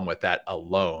necessarily wrong with that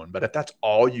alone, but if that's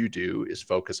all you do is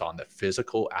focus on the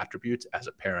physical attributes as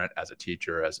a parent, as a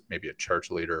teacher, as maybe a church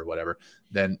leader or whatever,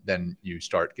 then you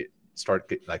start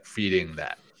like feeding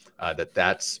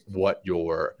that's what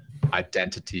your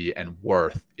identity and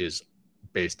worth is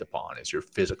based upon, is your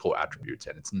physical attributes,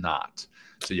 and it's not.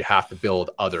 So you have to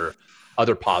build other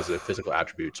positive physical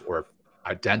attributes or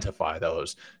identify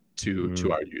those to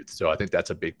our youth. So I think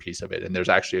that's a big piece of it. And there's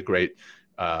actually a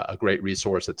great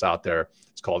resource that's out there.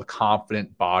 It's called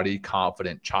Confident Body,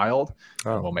 Confident Child.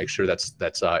 Oh. And we'll make sure that's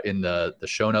in the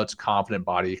show notes. Confident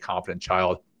Body, Confident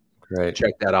Child. Great.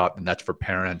 Check that out. And that's for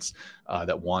parents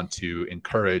that want to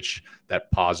encourage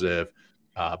that positive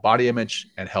body image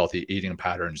and healthy eating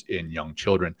patterns in young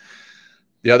children.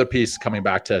 The other piece, coming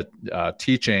back to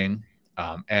teaching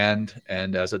and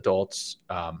as adults,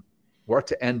 work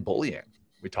to end bullying.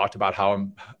 We talked about how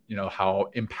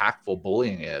impactful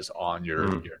bullying is on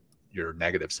your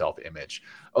negative self-image.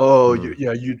 Oh,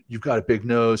 you've got a big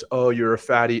nose. Oh, you're a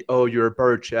fatty. Oh, you're a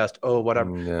bird chest. Oh,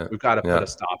 whatever. Yeah. We've got to put a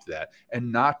stop to that,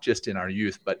 and not just in our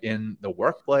youth, but in the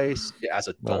workplace as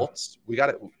adults. We got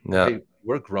to. Hey,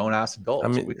 we're grown-ass adults. I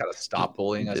mean, we got to stop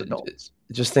bullying as adults.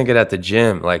 Just thinking at the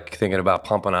gym, like thinking about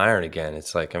pumping iron again.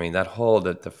 It's like, I mean, that whole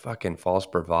the fucking false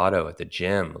bravado at the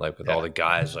gym, like with all the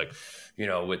guys, like,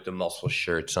 with the muscle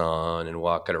shirts on and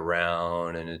walking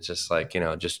around, and it's just like,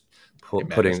 just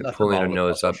pulling their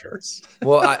nose up. Shirts.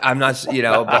 Well, I'm not,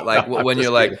 but like when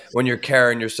you're when you're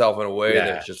carrying yourself in a way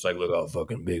that's just like, look how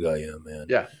fucking big I am, man.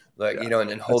 Yeah. Like,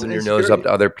 and holding your nose up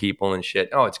to other people and shit.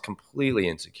 Oh, it's completely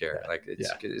insecure. Like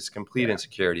it's complete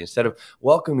insecurity. Instead of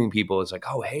welcoming people, it's like,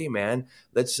 oh, hey man,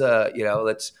 let's,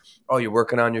 you're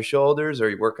working on your shoulders, or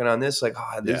you're working on this. Like,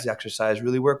 these exercises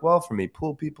really work well for me.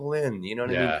 Pull people in, you know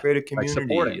what I mean? Create a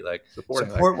community,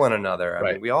 support one another.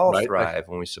 I mean, we all thrive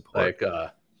when we support.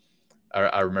 Like,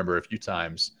 I remember a few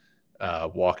times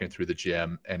walking through the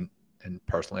gym, and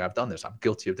personally, I've done this. I'm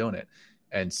guilty of doing it.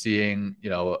 And seeing,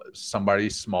 somebody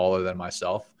smaller than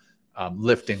myself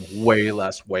lifting way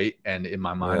less weight. And in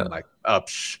my mind, I'm like,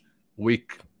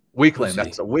 weakling.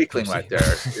 That's a weakling right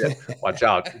there. Yeah, watch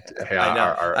out. Hey,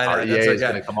 our EA is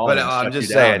going to come on. But I'm just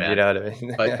saying, you know what I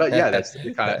mean? But yeah, that's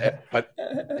the kind of, but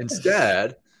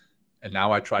instead, and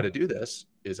now I try to do this,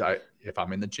 is if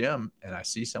I'm in the gym and I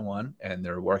see someone and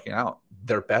they're working out,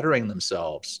 they're bettering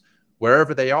themselves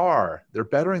wherever they are, they're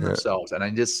bettering themselves. And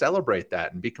I just celebrate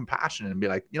that and be compassionate and be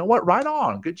like, you know what, right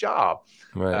on, good job,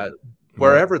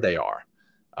 wherever they are.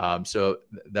 So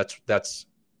that's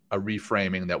a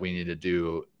reframing that we need to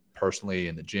do personally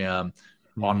in the gym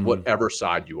on whatever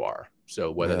side you are.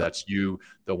 So whether that's you,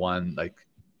 the one like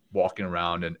walking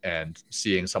around and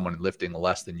seeing someone lifting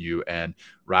less than you, and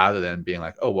rather than being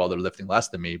like, oh, well, they're lifting less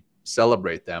than me,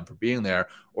 celebrate them for being there.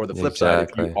 Or the flip side,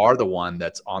 if you are the one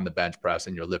that's on the bench press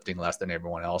and you're lifting less than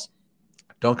everyone else,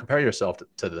 don't compare yourself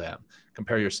to them.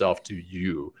 Compare yourself to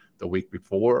you the week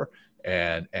before,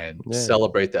 and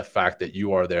celebrate the fact that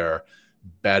you are there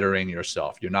bettering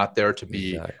yourself. You're not there to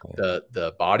be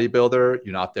the bodybuilder.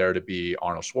 You're not there to be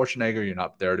Arnold Schwarzenegger. You're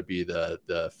not there to be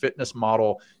the fitness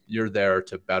model. You're there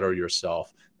to better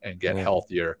yourself and get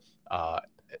healthier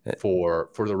for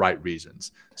the right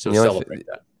reasons. So celebrate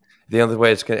that. The only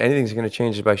way anything's going to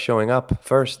change is by showing up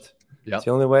first. It's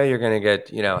the only way you're going to get,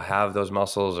 have those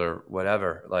muscles or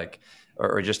whatever,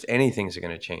 or just anything's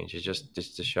going to change. It's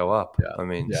just to show up.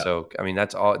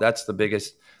 That's all. That's the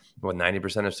biggest,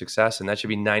 90% of success, and that should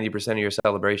be 90% of your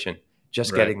celebration.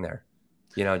 Just getting there,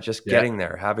 getting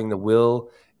there, having the will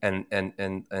and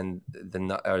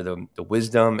the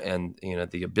wisdom and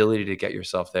the ability to get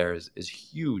yourself there is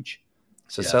huge.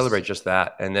 So celebrate just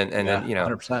that, and then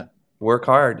 100%. Work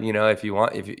hard, if you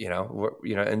want,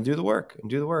 and do the work and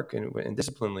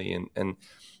disciplinedly. And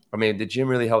I mean, the gym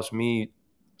really helps me,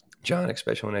 John,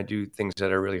 especially when I do things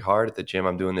that are really hard at the gym.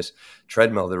 I'm doing this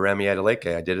treadmill, the Remy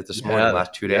Adeleke. I did it this morning,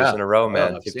 last 2 days in a row,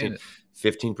 man.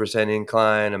 15%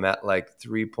 incline. I'm at like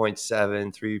 3.7,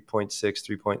 3.6,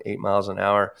 3.8 miles an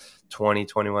hour,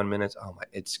 21 minutes. Oh my,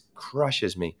 it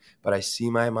crushes me, but I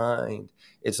see my mind.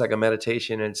 It's like a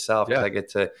meditation in itself. I get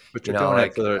to, but you're doing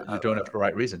it for the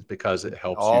right reasons, because it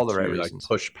helps all you to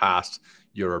push past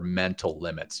your mental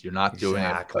limits. You're not doing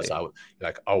it because you're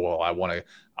like, oh, well, I want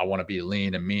to be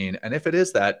lean and mean. And if it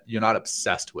is that, you're not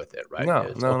obsessed with it, right? No.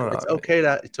 It's okay to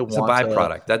want it's a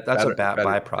byproduct. That's a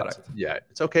byproduct.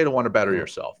 It's okay to want to better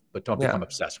yourself, but don't become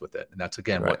obsessed with it. And that's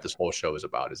again what this whole show is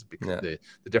about, is because the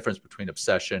difference between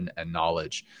obsession and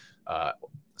knowledge.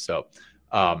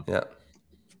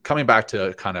 Coming back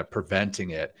to kind of preventing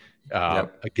it,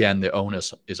 again, the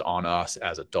onus is on us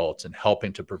as adults, and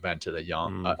helping to prevent it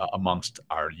amongst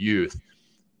our youth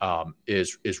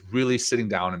is really sitting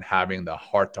down and having the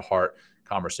heart-to-heart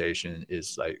conversation.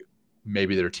 Is like,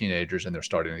 maybe they're teenagers and they're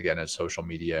starting to get into social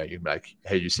media. You're like,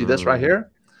 hey, you see this right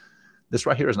here? This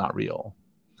right here is not real.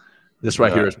 This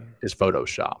right here is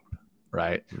Photoshop,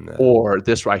 right? No. Or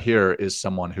this right here is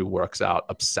someone who works out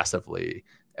obsessively,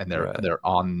 and they're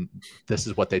on, this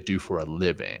is what they do for a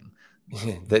living.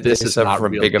 This is not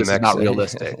real. This is not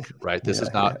realistic, right? This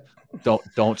is not,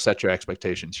 don't set your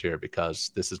expectations here,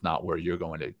 because this is not where you're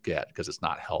going to get, because it's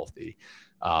not healthy.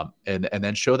 And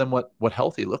then show them what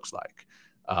healthy looks like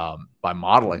by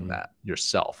modeling that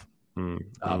yourself.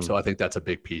 So I think that's a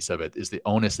big piece of it. Is the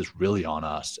onus is really on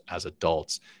us as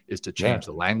adults, is to change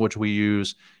the language we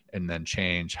use, and then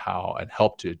change how, and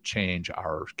help to change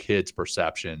our kids'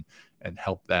 perception, and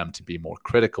help them to be more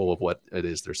critical of what it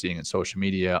is they're seeing in social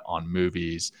media, on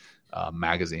movies,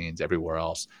 magazines, everywhere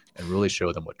else, and really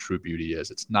show them what true beauty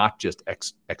is. It's not just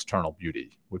external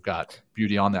beauty. We've got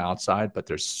beauty on the outside, but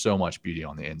there's so much beauty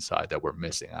on the inside that we're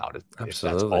missing out if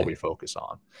that's all we focus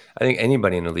on. I think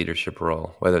anybody in a leadership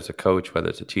role, whether it's a coach, whether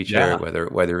it's a teacher,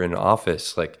 whether in an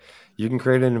office, like, you can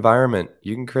create an environment,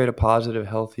 you can create a positive,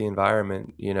 healthy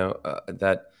environment,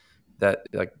 that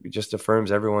like just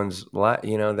affirms everyone's,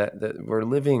 that we're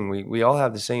living. We all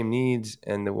have the same needs,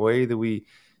 and the way that we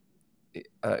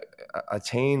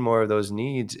attain more of those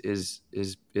needs is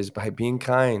by being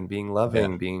kind, being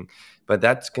loving, but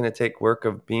that's going to take work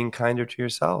of being kinder to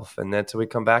yourself. And that's how we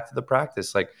come back to the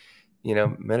practice, like,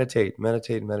 meditate.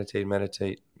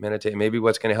 Maybe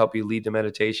what's going to help you lead to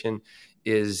meditation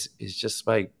is just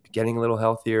like getting a little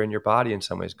healthier in your body in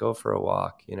some ways. Go for a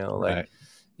walk,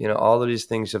 all of these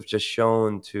things have just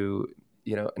shown to,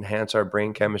 enhance our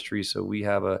brain chemistry, so we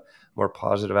have a more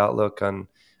positive outlook on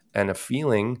and a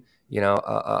feeling,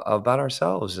 about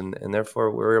ourselves, and therefore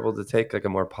we're able to take like a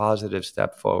more positive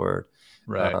step forward.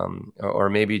 Right. Or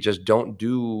maybe just don't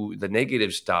do the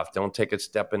negative stuff. Don't take a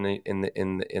step in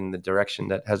the direction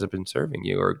that hasn't been serving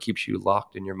you, or keeps you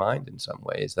locked in your mind in some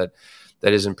ways that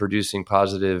isn't producing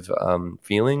positive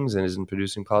feelings and isn't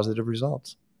producing positive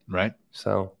results. Right.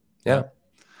 So, yeah.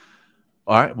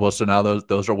 All right. Well, so now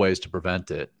those are ways to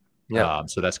prevent it. Yeah.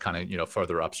 So that's kind of,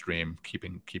 further upstream,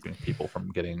 keeping people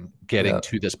from getting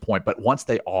to this point. But once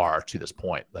they are to this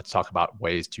point, let's talk about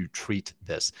ways to treat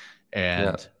this.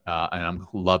 And I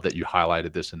love that you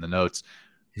highlighted this in the notes.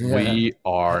 We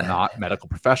are not medical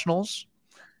professionals.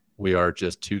 We are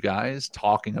just two guys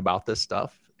talking about this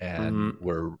stuff, and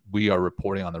we are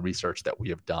reporting on the research that we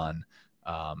have done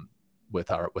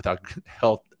with our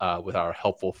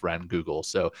helpful friend Google.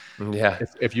 So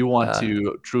if you want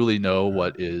to truly know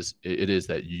what it is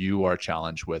that you are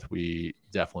challenged with, we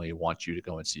definitely want you to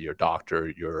go and see your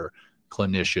doctor, your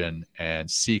clinician,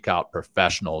 and seek out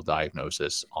professional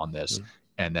diagnosis on this,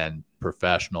 and then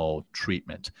professional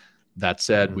treatment. That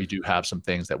said, we do have some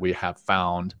things that we have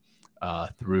found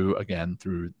through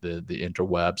the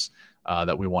interwebs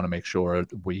that we want to make sure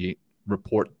we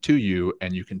report to you,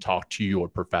 and you can talk to your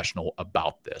professional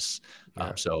about this.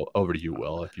 So over to you,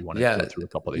 Will, if you want to go through a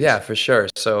couple of these. Yeah, for sure.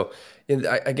 So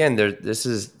again,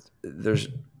 there's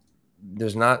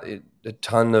not a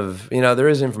ton of, there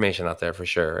is information out there for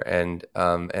sure. And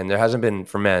there hasn't been,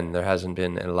 for men, there hasn't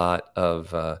been a lot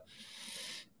of,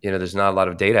 there's not a lot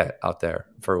of data out there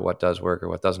for what does work or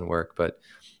what doesn't work. But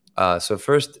so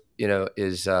first,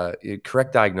 is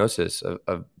correct diagnosis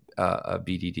of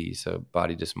BDD, so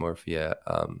body dysmorphia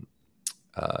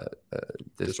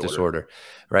disorder,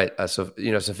 right?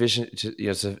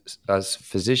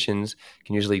 Physicians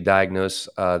can usually diagnose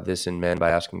this in men by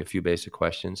asking a few basic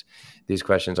questions. These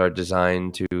questions are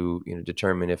designed to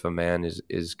determine if a man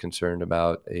is concerned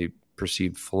about a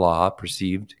perceived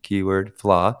keyword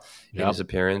flaw in his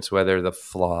appearance, whether the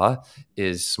flaw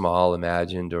is small,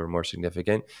 imagined, or more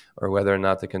significant, or whether or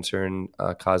not the concern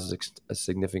causes a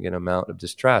significant amount of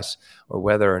distress, or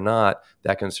whether or not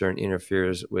that concern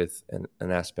interferes with an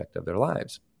aspect of their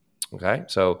lives. Okay,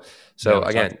 so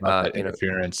again,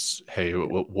 interference. Hey,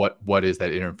 what is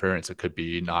that interference? It could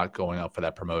be not going out for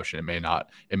that promotion. It may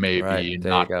be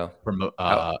not promote.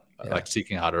 Like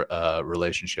seeking out a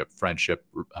relationship, friendship,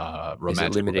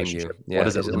 romantic relationship. You? What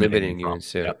is it limiting you?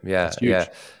 Yeah,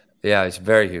 it's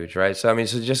very huge, right? So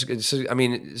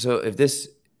so if this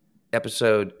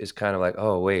episode is kind of like,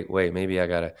 oh wait, maybe I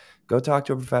gotta go talk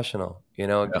to a professional,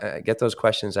 get those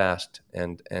questions asked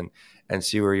and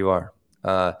see where you are.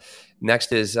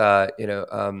 Next is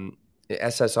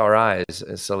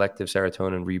SSRIs, selective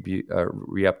serotonin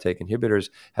reuptake inhibitors,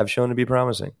 have shown to be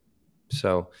promising.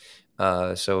 So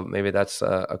maybe that's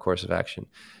a course of action.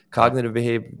 Cognitive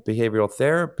behavioral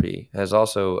therapy has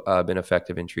also been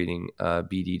effective in treating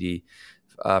BDD.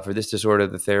 For this disorder,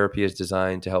 the therapy is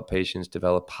designed to help patients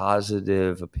develop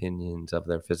positive opinions of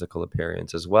their physical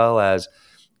appearance, as well as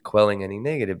quelling any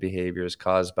negative behaviors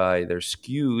caused by their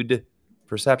skewed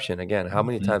perception. Again, how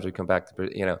many times we come back to,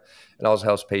 it also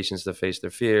helps patients to face their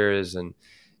fears. And,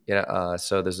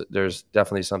 so there's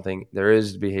definitely there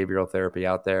is behavioral therapy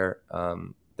out there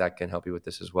that can help you with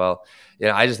this as well.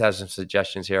 I just have some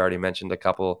suggestions here. I already mentioned a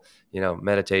couple,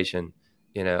 meditation,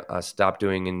 stop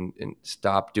doing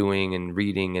and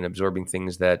reading and absorbing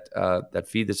things that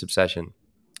feed this obsession.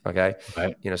 Okay.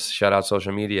 Right. Shut out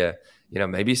social media.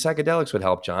 Maybe psychedelics would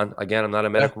help, John. Again, I'm not a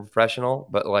medical professional,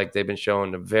 but they've been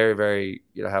shown to very, very,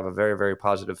 have a very, very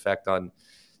positive effect on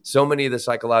so many of the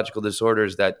psychological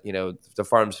disorders that, the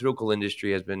pharmaceutical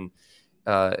industry has been,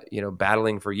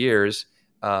 battling for years.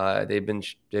 They've been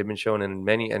shown in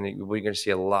many, and we're going to see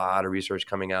a lot of research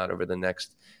coming out over the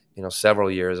next,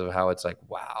 several years of how it's like,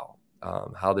 wow,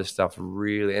 how this stuff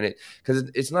really, and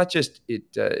because it's not just,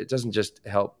 it doesn't just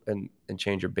help and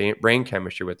change your brain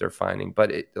chemistry, what they're finding,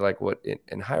 but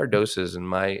in higher doses, in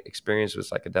my experience with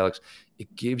psychedelics,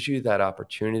 it gives you that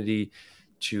opportunity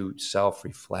to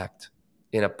self-reflect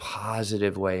in a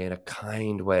positive way, in a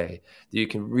kind way, that you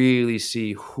can really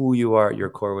see who you are at your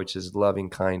core, which is loving,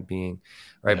 kind being,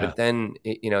 right? Yeah. But then,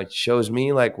 it shows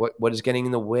me what is getting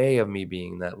in the way of me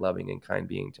being that loving and kind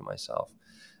being to myself.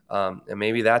 And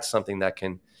maybe that's something that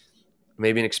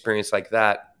maybe an experience like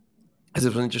that, because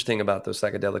it's interesting about those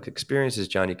psychedelic experiences,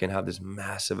 John, you can have this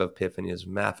massive epiphany, this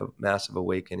massive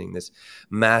awakening, this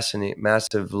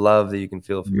massive love that you can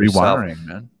feel for yourself. Rewiring,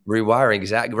 man. Rewiring,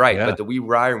 exactly right. Yeah. But the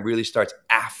rewiring really starts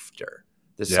after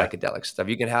the psychedelic stuff.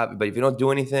 You can have, but if you don't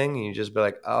do anything and you just be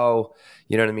like, oh,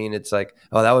 you know what I mean? It's like,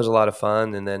 oh, that was a lot of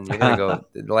fun. And then you're going to go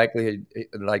likelihood,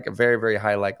 a very, very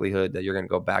high likelihood that you're going to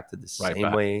go back to the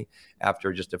same way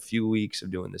after just a few weeks of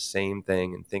doing the same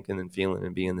thing and thinking and feeling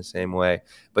and being the same way.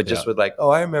 But just with oh,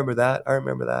 I remember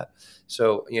that.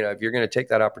 So, if you're going to take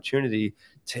that opportunity,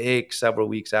 take several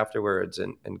weeks afterwards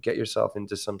and get yourself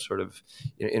into some sort of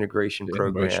integration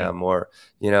program or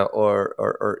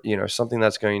something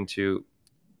that's going to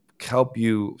help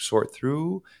you sort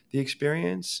through the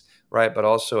experience, right? But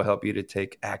also help you to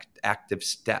take active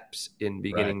steps in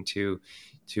beginning to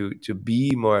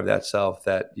be more of that self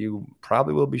that you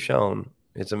probably will be shown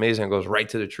It's amazing. It goes right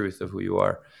to the truth of who you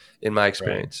are, in my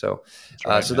experience. So,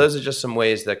 right, so man. those are just some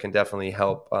ways that can definitely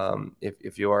help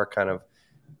if you are kind of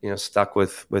stuck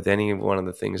with any one of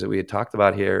the things that we had talked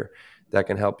about here, that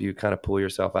can help you kind of pull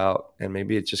yourself out. And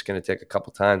maybe it's just going to take a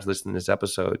couple times listening to this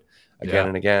episode again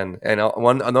and again. And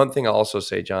another thing I'll also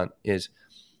say, John, is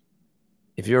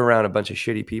if you're around a bunch of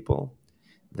shitty people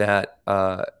that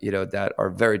that are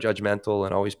very judgmental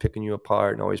and always picking you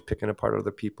apart and always picking apart other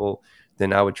people,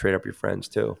 then I would trade up your friends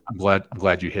too. I'm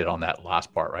glad you hit on that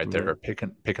last part right there.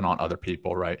 Picking on other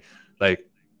people, right? Like,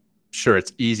 sure,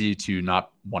 it's easy to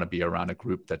not want to be around a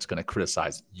group that's going to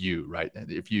criticize you, right?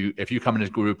 And if you come in a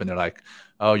group and they're like,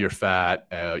 "Oh, you're fat,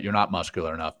 you're not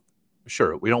muscular enough,"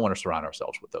 sure, we don't want to surround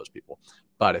ourselves with those people.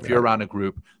 But if you're around a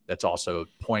group that's also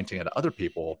pointing at other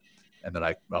people, and they're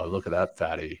like, "Oh, look at that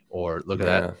fatty," or "Look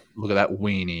at that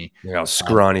weenie," how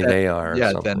scrawny they are.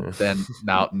 Yeah, then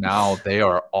now they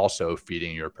are also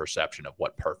feeding your perception of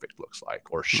what perfect looks like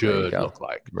or should look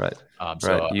like. Right.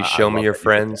 So you show me your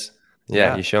friends.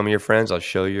 You show me your friends, I'll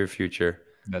show you your future.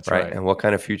 That's right. And what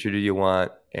kind of future do you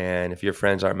want? And if your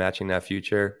friends aren't matching that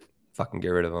future, fucking get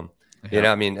rid of them. Yeah.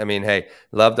 I mean, hey,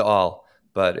 love to all,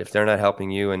 but if they're not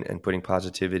helping you and putting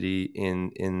positivity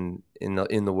in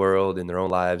the world, in their own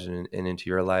lives, and into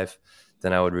your life,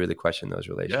 then I would really question those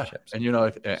relationships. And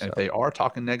if they are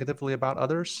talking negatively about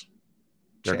others,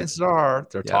 chances are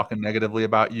they're talking negatively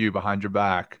about you behind your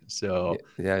back. So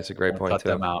it's a great point. Cut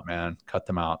them out, man. Cut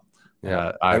them out.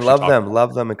 Yeah, I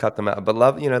love them and cut them out, but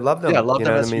love them. Yeah, love them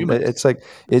as humans. It's like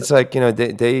they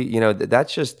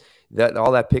that's just that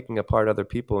all that picking apart other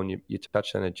people, and you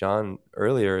touched on it, John,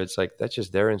 earlier. It's like that's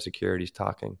just their insecurities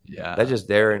talking. Yeah, that's just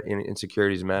their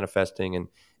insecurities manifesting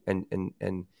and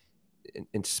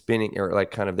spinning, or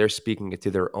like kind of they're speaking it to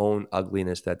their own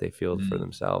ugliness that they feel for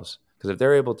themselves. Because if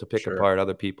they're able to pick apart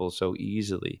other people so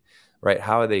easily, right?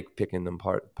 How are they picking them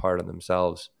part of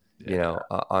themselves?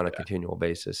 On a continual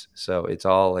basis. So it's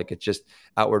all like, it's just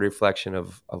outward reflection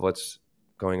of what's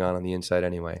going on the inside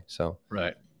anyway. So,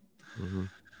 right. Mm-hmm.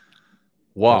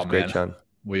 Wow, great, man. John.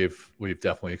 We've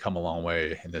definitely come a long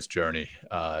way in this journey.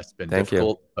 It's been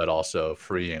difficult, but also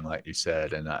freeing, like you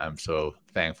said. And I'm so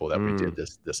thankful that we did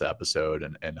this episode,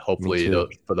 and hopefully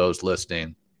for those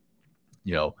listening,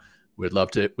 we'd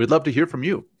love to hear from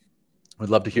you. We'd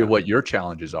love to hear what your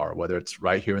challenges are, whether it's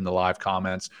right here in the live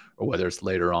comments or whether it's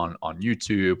later on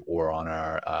YouTube or on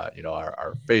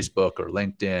our Facebook or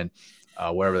LinkedIn,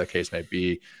 wherever the case may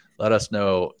be. Let us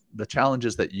know the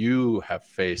challenges that you have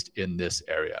faced in this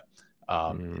area.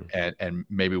 And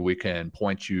maybe we can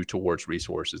point you towards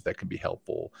resources that can be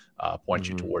helpful, point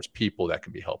you towards people that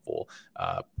can be helpful,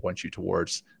 point you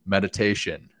towards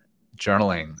meditation,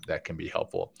 journaling that can be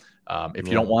helpful. If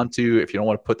you don't want to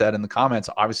put that in the comments,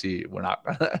 obviously we're not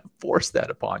going to force that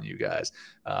upon you guys.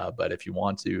 But if you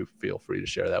want to, feel free to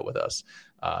share that with us,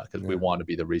 because we want to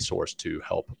be the resource to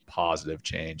help positive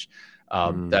change.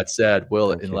 That said,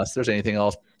 Will, unless there's anything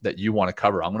else that you want to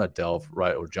cover, I'm going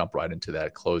to jump right into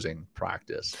that closing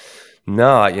practice.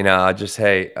 No, I just,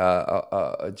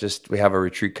 we have a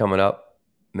retreat coming up,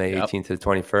 May 18th to the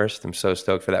 21st. I'm so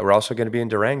stoked for that. We're also going to be in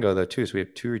Durango though too. So we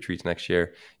have 2 retreats next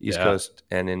year, East Coast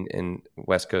and in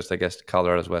West Coast. I guess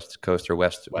Colorado's West Coast, or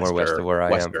more west of where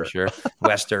I am for sure.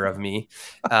 Wester of me.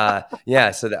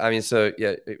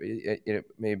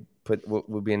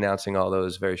 We'll be announcing all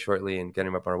those very shortly and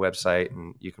getting them up on our website,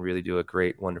 and you can really do a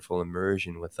great, wonderful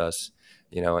immersion with us,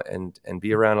 and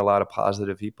be around a lot of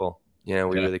positive people. We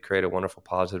really create a wonderful,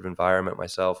 positive environment.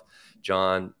 Myself,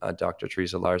 John, Dr.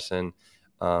 Teresa Larson,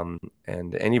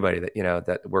 and anybody that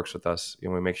that works with us,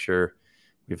 we make sure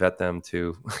we vet them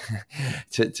to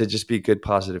to just be good,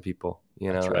 positive people.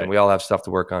 And we all have stuff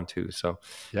to work on too. So,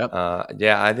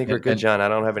 I think we're good, John. I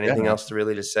don't have anything else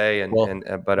to say,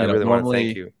 but I really want to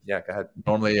thank you. Yeah, go ahead.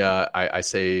 Normally, I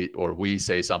say, or we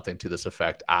say something to this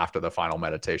effect after the final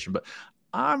meditation, but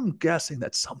I'm guessing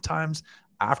that sometimes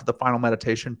after the final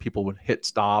meditation, people would hit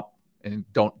stop and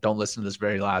don't listen to this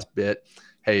very last bit.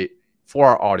 Hey, for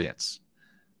our audience,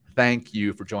 thank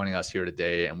you for joining us here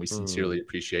today, and we sincerely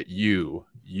appreciate you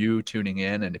tuning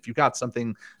in. And if you got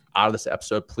something out of this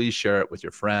episode, please share it with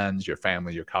your friends, your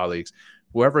family, your colleagues,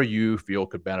 whoever you feel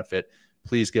could benefit.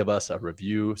 Please give us a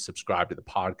review, subscribe to the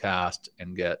podcast,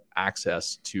 and get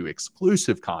access to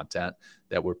exclusive content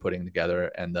that we're putting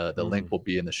together. And the link will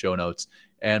be in the show notes.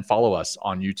 And follow us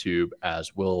on YouTube.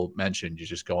 As Will mentioned, you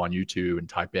just go on YouTube and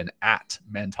type in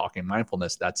 @Men Talking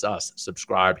Mindfulness. That's us.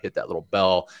 Subscribe, hit that little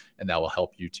bell, and that will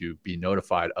help you to be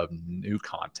notified of new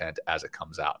content as it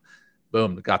comes out.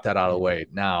 Boom, got that out of the way.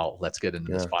 Now let's get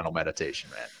into this final meditation,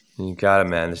 man. You got it,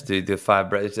 man. Let's do the 5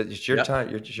 breaths. It's your time.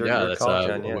 It's your call,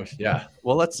 John. Yeah.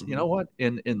 Well, let's, you know what,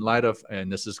 in light of,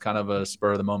 and this is kind of a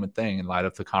spur of the moment thing, in light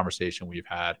of the conversation we've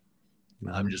had,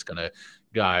 I'm just going to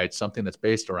guide something that's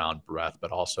based around breath,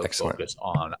 but also focus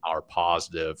on our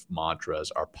positive mantras,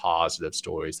 our positive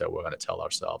stories that we're going to tell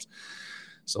ourselves.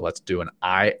 So let's do an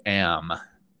I am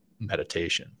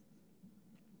meditation.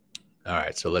 All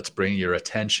right. So let's bring your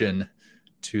attention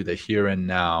to the here and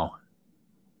now,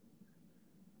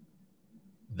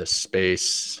 the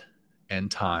space and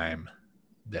time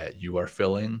that you are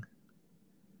filling,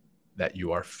 that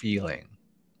you are feeling.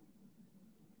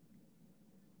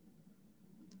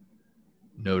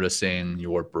 Noticing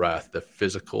your breath, the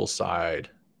physical side,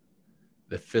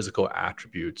 the physical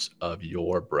attributes of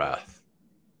your breath.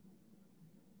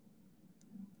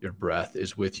 Your breath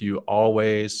is with you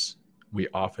always. We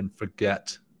often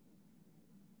forget,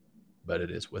 but it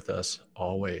is with us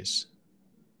always.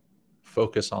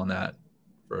 Focus on that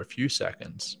for a few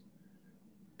seconds,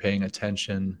 paying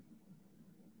attention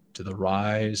to the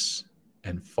rise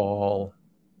and fall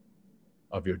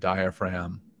of your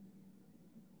diaphragm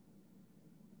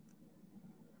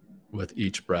with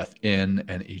each breath in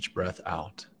and each breath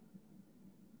out.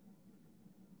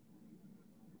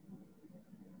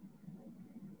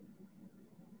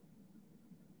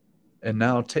 And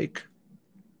now take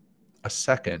a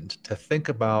second to think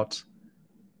about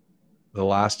the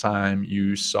last time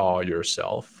you saw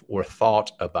yourself or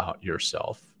thought about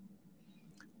yourself.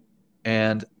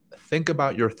 And think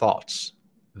about your thoughts,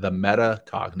 the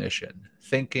metacognition,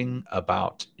 thinking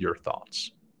about your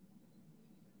thoughts.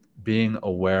 Being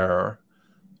aware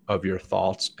of your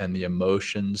thoughts and the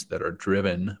emotions that are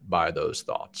driven by those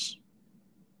thoughts.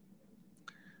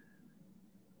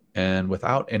 And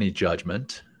without any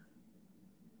judgment,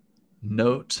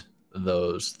 note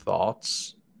those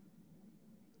thoughts.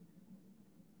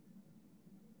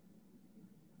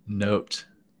 Note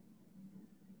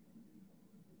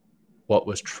what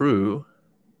was true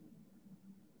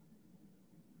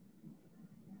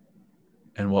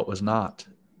and what was not.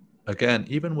 Again,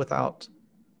 even without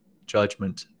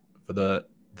judgment for the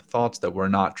thoughts that were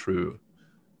not true,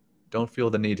 don't feel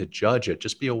the need to judge it.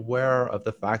 Just be aware of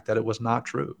the fact that it was not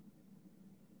true.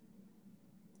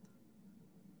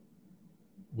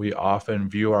 We often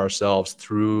view ourselves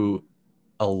through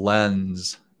a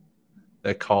lens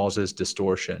that causes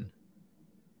distortion.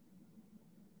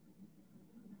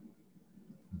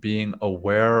 Being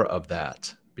aware of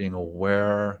that, being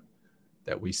aware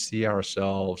that we see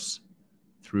ourselves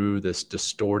through this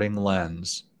distorting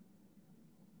lens,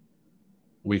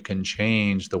 we can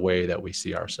change the way that we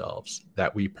see ourselves,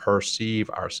 that we perceive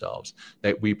ourselves,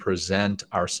 that we present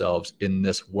ourselves in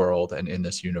this world and in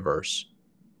this universe.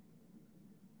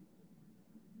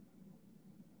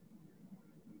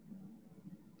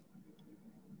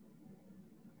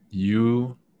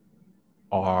 You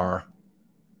are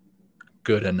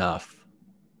good enough.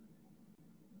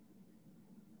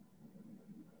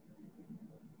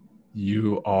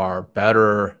 You are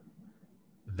better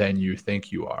than you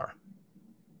think you are.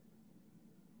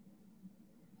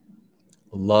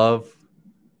 Love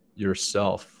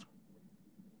yourself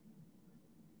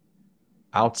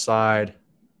outside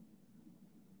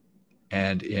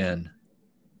and in,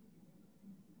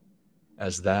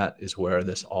 as that is where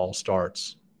this all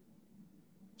starts.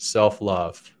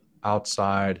 Self-love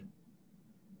outside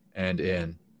and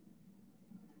in.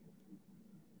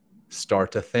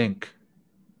 Start to think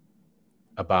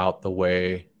about the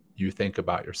way you think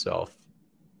about yourself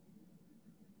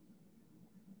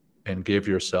and give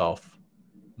yourself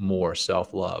more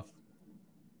self-love.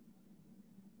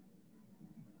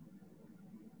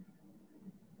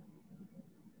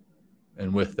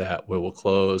 And with that, we will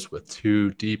close with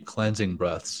 2 deep cleansing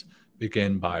breaths.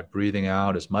 Begin by breathing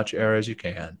out as much air as you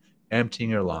can, emptying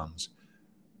your lungs,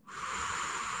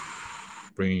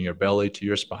 bringing your belly to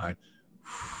your spine,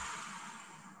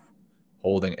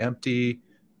 holding empty,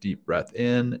 deep breath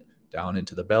in, down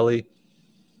into the belly,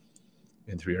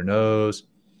 in through your nose,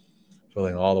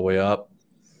 filling all the way up,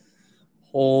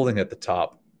 holding at the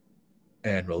top,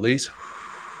 and release.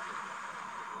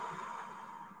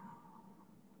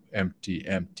 Empty,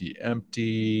 empty,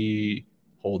 empty,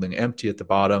 holding empty at the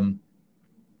bottom.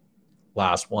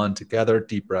 Last one together,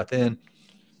 deep breath in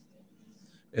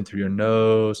through your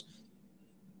nose,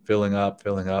 filling up,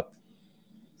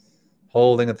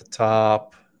 holding at the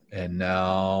top, and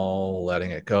now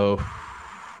letting it go,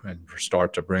 and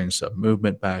start to bring some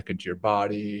movement back into your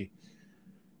body,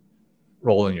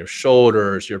 rolling your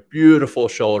shoulders, your beautiful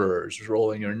shoulders,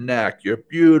 rolling your neck, your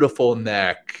beautiful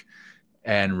neck,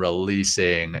 and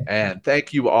releasing. And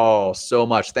thank you all so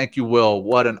much. Thank you, Will.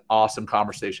 What an awesome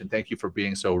conversation. Thank you for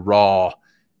being so raw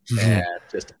and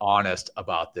just honest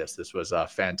about this. This was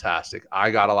fantastic.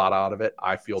 I got a lot out of it.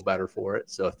 I feel better for it.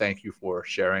 So thank you for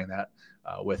sharing that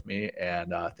with me.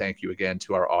 And thank you again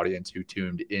to our audience who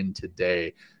tuned in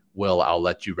today. Will, I'll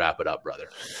let you wrap it up, brother.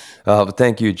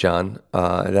 Thank you, John.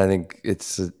 And I think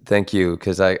thank you,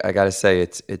 because I got to say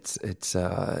it's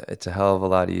a hell of a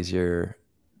lot easier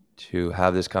to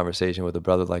have this conversation with a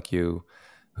brother like you,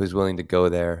 who's willing to go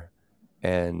there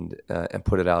and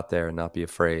put it out there and not be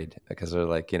afraid, because we're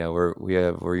like,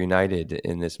 we're united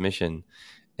in this mission,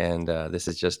 and this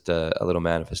is just a little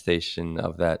manifestation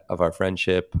of that, of our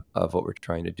friendship, of what we're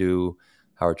trying to do,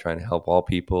 how we're trying to help all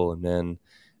people and men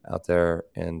out there.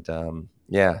 And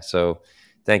so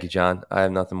thank you, John. I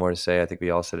have nothing more to say. I think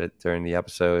we all said it during the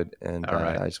episode, and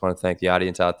I just want to thank the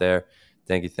audience out there.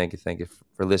 Thank you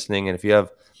for listening. And if you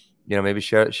have, maybe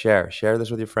share this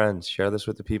with your friends, share this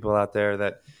with the people out there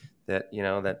that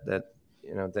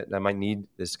might need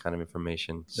this kind of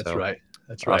information. That's right.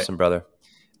 Awesome, brother.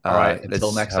 All right.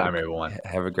 Until next time, everyone.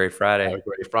 Have a great Friday.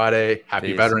 Happy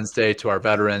Peace. Veterans Day to our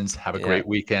veterans. Have a great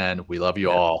weekend. We love you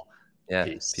all. Yeah.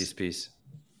 Peace.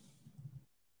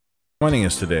 Joining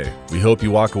us today. We hope you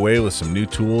walk away with some new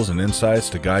tools and insights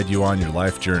to guide you on your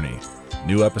life journey.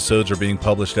 New episodes are being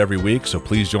published every week, so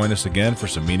please join us again for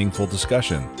some meaningful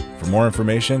discussion. For more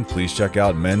information, please check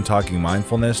out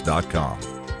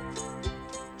mentalkingmindfulness.com.